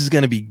don't know if this is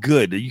going to be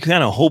good. You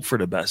kind of hope for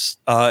the best.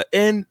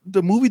 And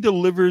the movie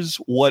delivers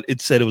what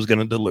it said it was going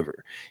to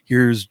deliver.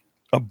 Here's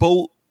a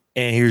boat,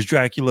 and here's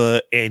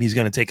Dracula, and he's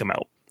going to take him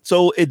out.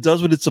 So it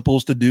does what it's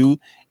supposed to do.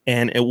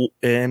 And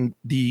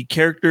the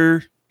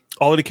character,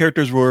 all of the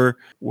characters were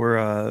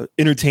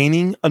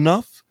entertaining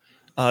enough.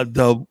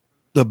 The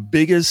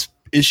biggest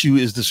issue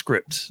is the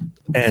script.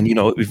 And,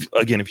 if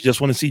you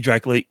just want to see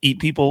Dracula eat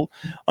people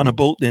on a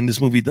boat, then this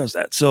movie does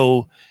that.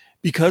 So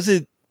because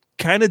it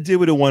kind of did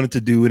what it wanted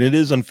to do, and it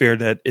is unfair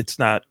that it's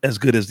not as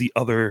good as the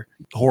other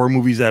horror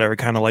movies that are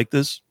kind of like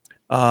this.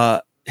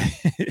 My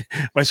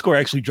score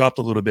actually dropped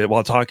a little bit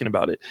while talking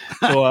about it.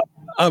 So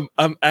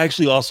I'm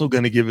actually also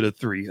going to give it a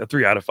 3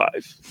 out of 5.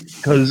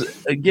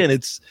 Because, again,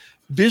 it's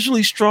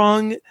visually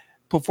strong.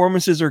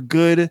 Performances are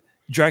good.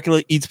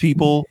 Dracula eats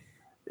people.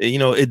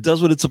 It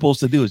does what it's supposed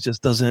to do. It's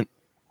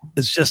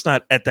just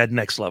not at that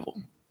next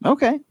level.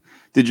 Okay.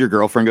 Did your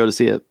girlfriend go to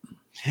see it?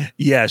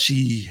 Yeah,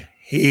 she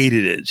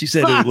hated it. She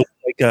said it looked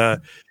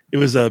like it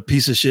was a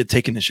piece of shit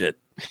taking the shit.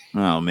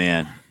 Oh,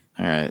 man.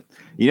 All right.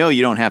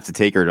 You don't have to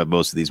take her to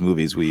most of these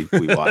movies we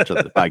watch on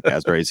the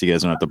podcast, right? So you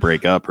guys don't have to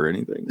break up or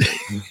anything.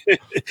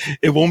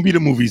 It won't be the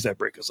movies that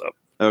break us up.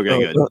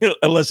 Okay, good.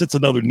 Unless it's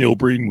another Neil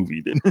Breen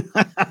movie, then.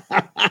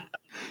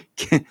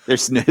 They're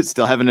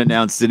still haven't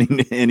announced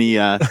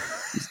any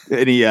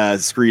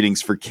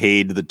screenings for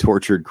Cade, the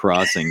Tortured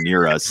Crossing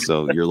near us,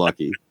 so you're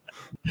lucky.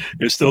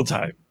 There's still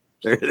time.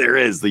 There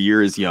is. The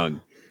year is young.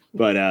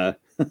 But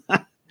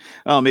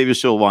maybe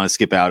she'll want to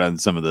skip out on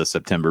some of the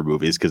September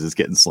movies because it's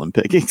getting slim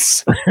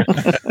pickings.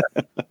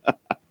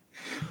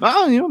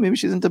 Well, maybe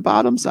she's into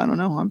bottoms. I don't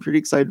know. I'm pretty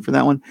excited for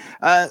that one.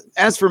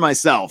 As for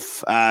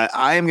myself,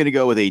 I am going to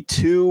go with a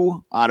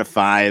 2 out of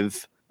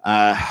 5.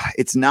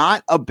 It's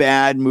not a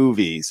bad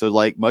movie. So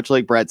much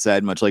like Brett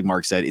said, much like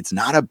Mark said, it's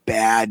not a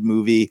bad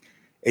movie.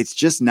 It's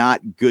just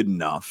not good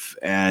enough.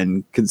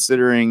 And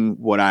considering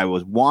what I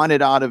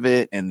wanted out of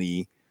it and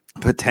the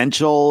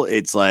potential,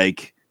 it's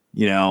like,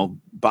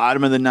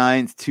 bottom of the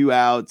 9th, 2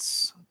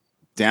 outs,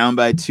 down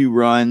by 2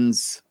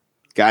 runs,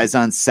 guys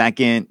on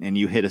second, and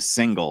you hit a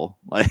single.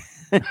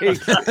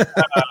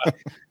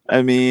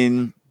 I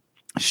mean,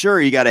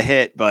 sure, you got a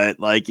hit, but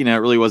it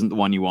really wasn't the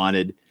one you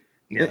wanted.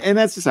 Yeah. And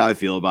that's just how I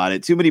feel about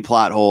it. Too many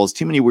plot holes,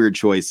 too many weird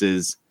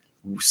choices.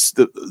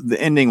 The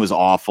ending was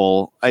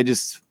awful. I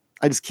just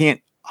can't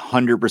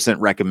 100%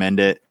 recommend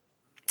it.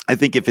 I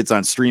think if it's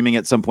on streaming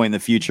at some point in the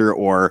future,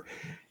 or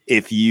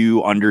if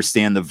you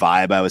understand the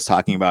vibe I was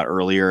talking about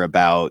earlier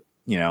about,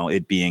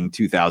 it being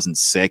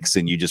 2006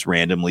 and you just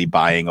randomly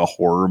buying a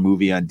horror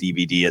movie on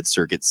DVD at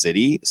Circuit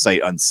City,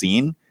 sight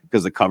unseen,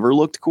 because the cover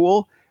looked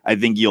cool, I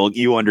think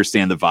you'll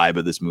understand the vibe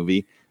of this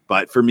movie.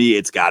 But for me,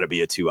 it's got to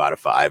be a 2 out of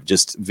 5.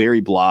 Just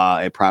very blah.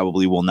 I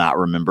probably will not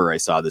remember I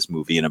saw this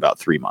movie in about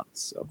 3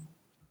 months. So,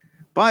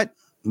 but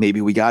maybe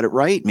we got it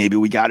right. Maybe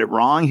we got it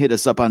wrong. Hit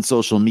us up on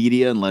social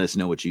media and let us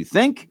know what you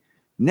think.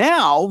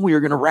 Now we are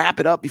going to wrap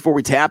it up before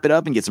we tap it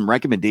up and get some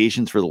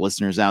recommendations for the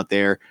listeners out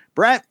there.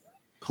 Brett,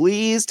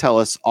 please tell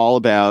us all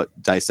about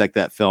Dissect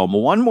That Film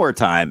one more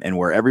time and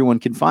where everyone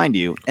can find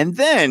you. And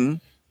then,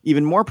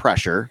 even more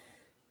pressure,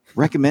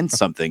 recommend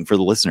something for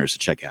the listeners to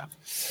check out.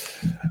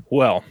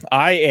 Well,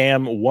 I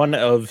am one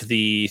of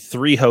the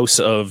 3 hosts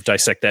of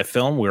Dissect That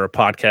Film. We're a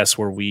podcast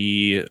where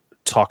we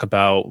talk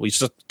about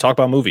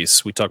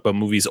movies. We talk about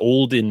movies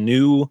old and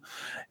new,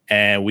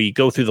 and we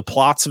go through the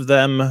plots of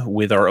them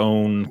with our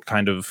own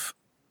kind of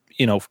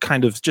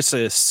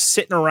just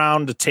sitting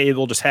around the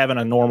table, just having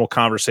a normal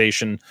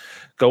conversation,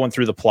 going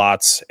through the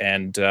plots.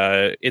 And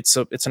it's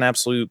an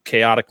absolute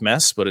chaotic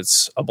mess, but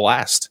it's a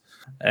blast.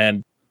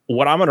 And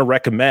what I'm going to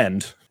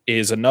recommend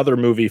is another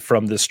movie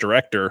from this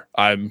director.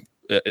 I'm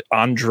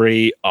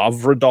Andre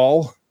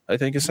Avradal, I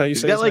think is how you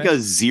say it. He's got a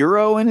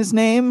 0 in his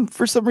name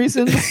for some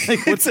reason.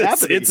 What's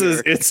happening?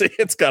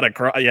 It's got a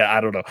cry. Yeah,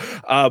 I don't know.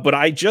 But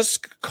I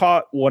just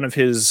caught one of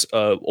his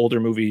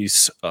older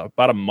movies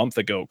about a month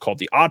ago called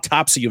The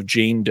Autopsy of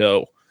Jane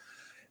Doe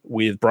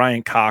with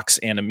Brian Cox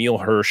and Emile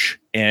Hirsch,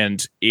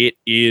 and it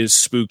is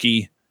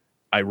spooky.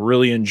 I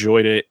really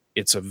enjoyed it.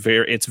 It's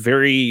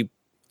very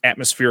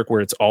atmospheric,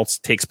 where it's all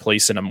takes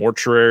place in a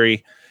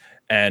mortuary,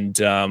 and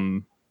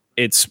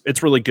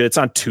it's really good. It's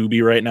on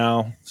Tubi right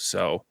now,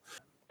 so.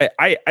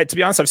 I to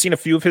be honest, I've seen a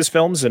few of his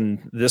films,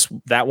 and the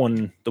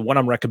one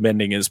I'm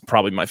recommending is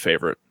probably my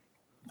favorite.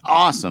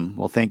 Awesome.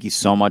 Well, thank you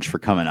so much for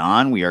coming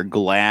on. We are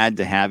glad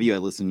to have you. I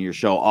listen to your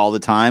show all the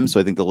time, so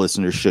I think the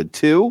listeners should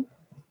too.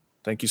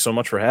 Thank you so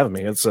much for having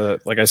me. It's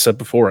like I said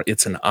before,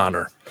 it's an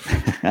honor.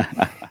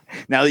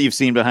 Now that you've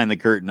seen behind the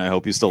curtain, I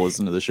hope you still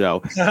listen to the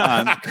show.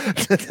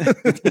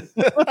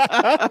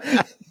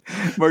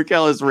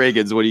 Marcellus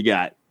Reagans, what do you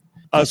got?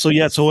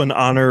 So in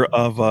honor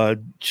of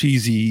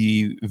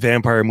cheesy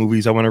vampire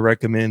movies, I want to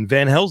recommend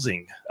Van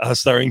Helsing,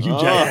 starring Hugh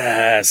Jackman.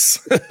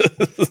 Yes.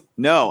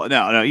 No. I'm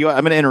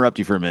going to interrupt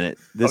you for a minute.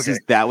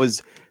 That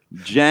was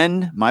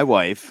Jen, my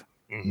wife,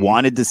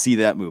 wanted to see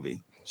that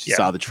movie. She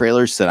saw the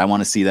trailer, said, I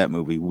want to see that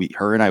movie.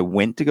 Her and I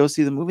went to go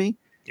see the movie.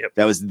 Yep.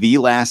 That was the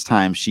last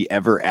time she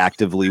ever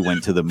actively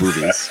went to the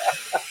movies.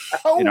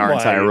 in our my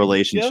entire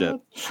relationship.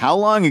 God. How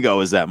long ago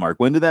was that, Mark?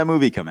 When did that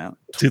movie come out?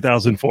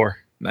 2004.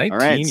 19 All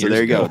right, so years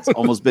there you go. ago. It's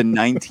almost been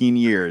 19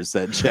 years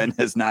that Jen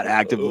has not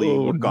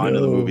actively gone to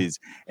the movies,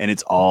 and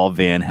it's all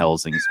Van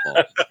Helsing's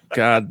fault.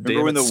 God Remember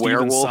damn when it, the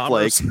Steven werewolf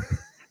Sommers.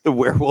 the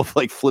werewolf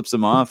flips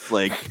him off?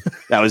 Like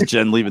that was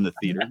Jen leaving the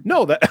theater.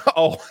 No,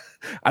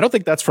 I don't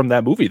think that's from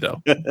that movie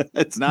though.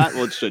 It's not.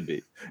 Well, it should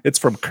be. It's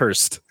from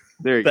Cursed.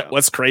 There you That go.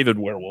 Wes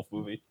Craven werewolf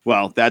movie.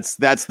 Well, that's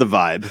the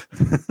vibe.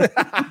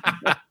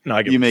 No,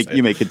 I get you what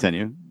you're may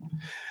continue.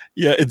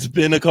 Yeah, it's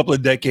been a couple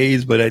of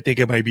decades, but I think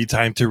it might be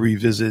time to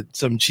revisit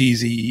some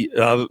cheesy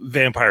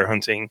vampire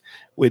hunting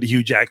with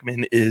Hugh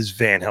Jackman is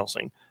Van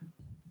Helsing.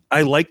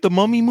 I like the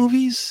Mummy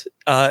movies,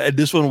 and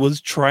this one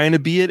was trying to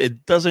be it.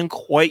 It doesn't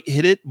quite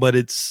hit it, but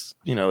it's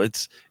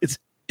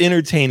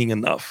entertaining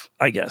enough,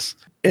 I guess.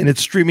 And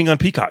it's streaming on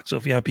Peacock, so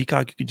if you have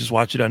Peacock, you can just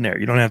watch it on there.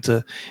 You don't have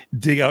to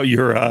dig out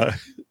your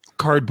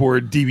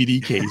cardboard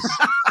DVD case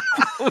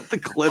with the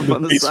clip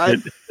on the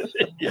side.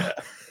 Yeah.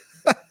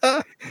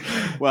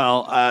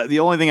 Well, the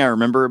only thing I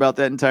remember about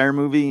that entire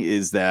movie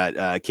is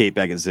that Kate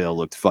Beckinsale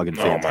looked fucking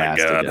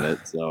fantastic in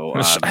it. So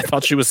I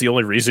thought she was the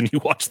only reason you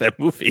watched that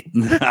movie.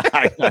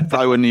 I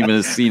probably wouldn't even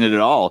have seen it at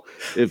all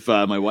if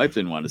my wife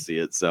didn't want to see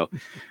it. So,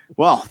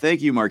 well,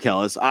 thank you,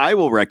 Marcellus. I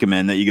will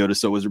recommend that you go to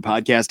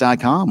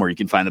SoWizardPodcast.com, where you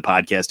can find the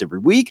podcast every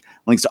week.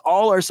 Links to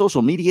all our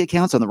social media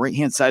accounts on the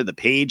right-hand side of the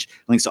page.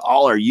 Links to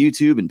all our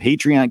YouTube and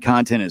Patreon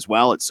content as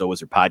well at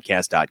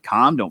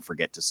SoWizardPodcast.com. Don't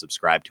forget to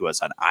subscribe to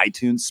us on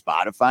iTunes,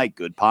 Spotify,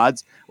 Good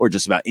Pods, or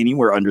just about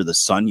anywhere under the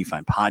sun you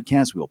find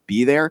podcasts. We'll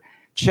be there.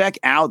 Check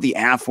out the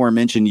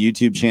aforementioned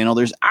YouTube channel.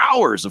 There's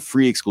hours of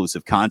free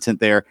exclusive content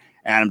there.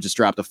 Adam just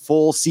dropped a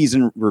full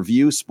season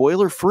review,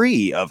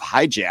 spoiler-free, of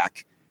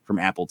Hijack from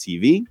Apple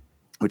TV,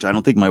 which I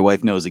don't think my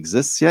wife knows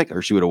exists yet,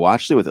 or she would have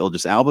watched it with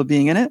Idris Elba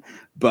being in it.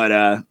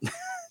 But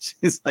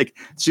she's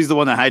the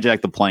one that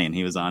hijacked the plane.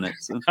 He was on it.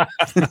 So.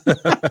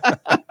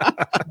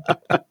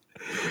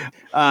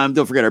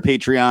 Don't forget our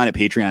Patreon at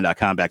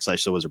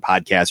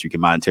patreon.com/SoWizardPodcast. You can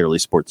monetarily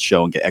support the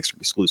show and get extra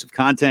exclusive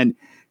content.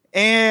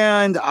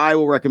 And I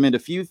will recommend a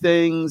few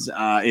things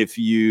if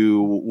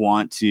you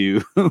want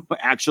to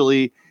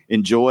actually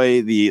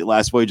enjoy the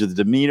last voyage of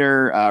the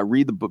Demeter.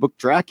 Read the book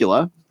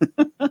Dracula.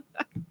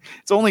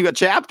 It's only a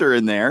chapter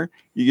in there.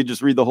 You can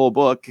just read the whole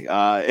book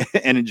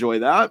and enjoy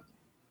that.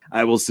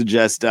 I will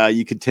suggest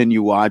you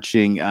continue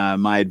watching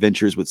My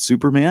Adventures with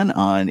Superman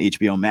on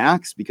HBO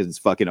Max because it's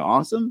fucking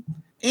awesome.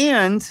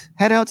 And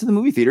head out to the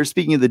movie theater,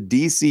 speaking of the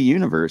DC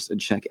universe, and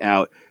check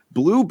out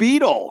Blue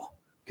Beetle,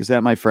 because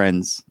that, my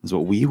friends, is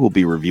what we will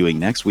be reviewing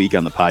next week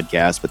on the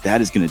podcast. But that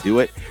is going to do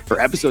it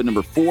for episode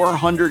number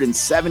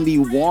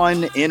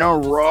 471 in a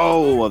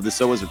row of the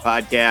So Wizard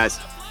podcast.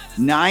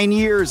 9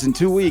 years and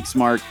 2 weeks,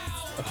 Mark.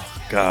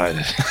 Oh,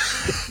 God.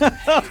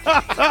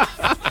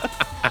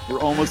 We're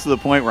almost to the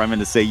point where I'm going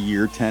to say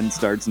year 10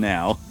 starts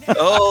now.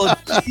 Oh,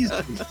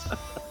 Jesus.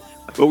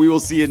 But we will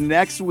see you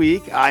next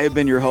week. I have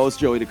been your host,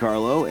 Joey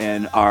DiCarlo,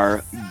 and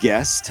our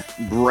guest,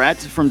 Brett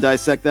from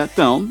Dissect That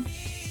Film.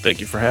 Thank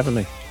you for having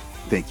me.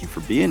 Thank you for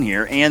being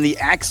here. And the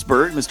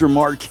expert, Mr.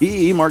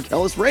 Marquis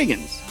Marcellus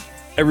Reagans.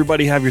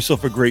 Everybody have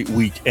yourself a great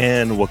week,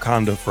 and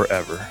Wakanda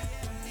forever.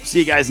 See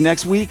you guys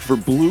next week for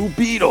Blue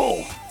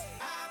Beetle.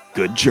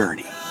 Good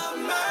journey.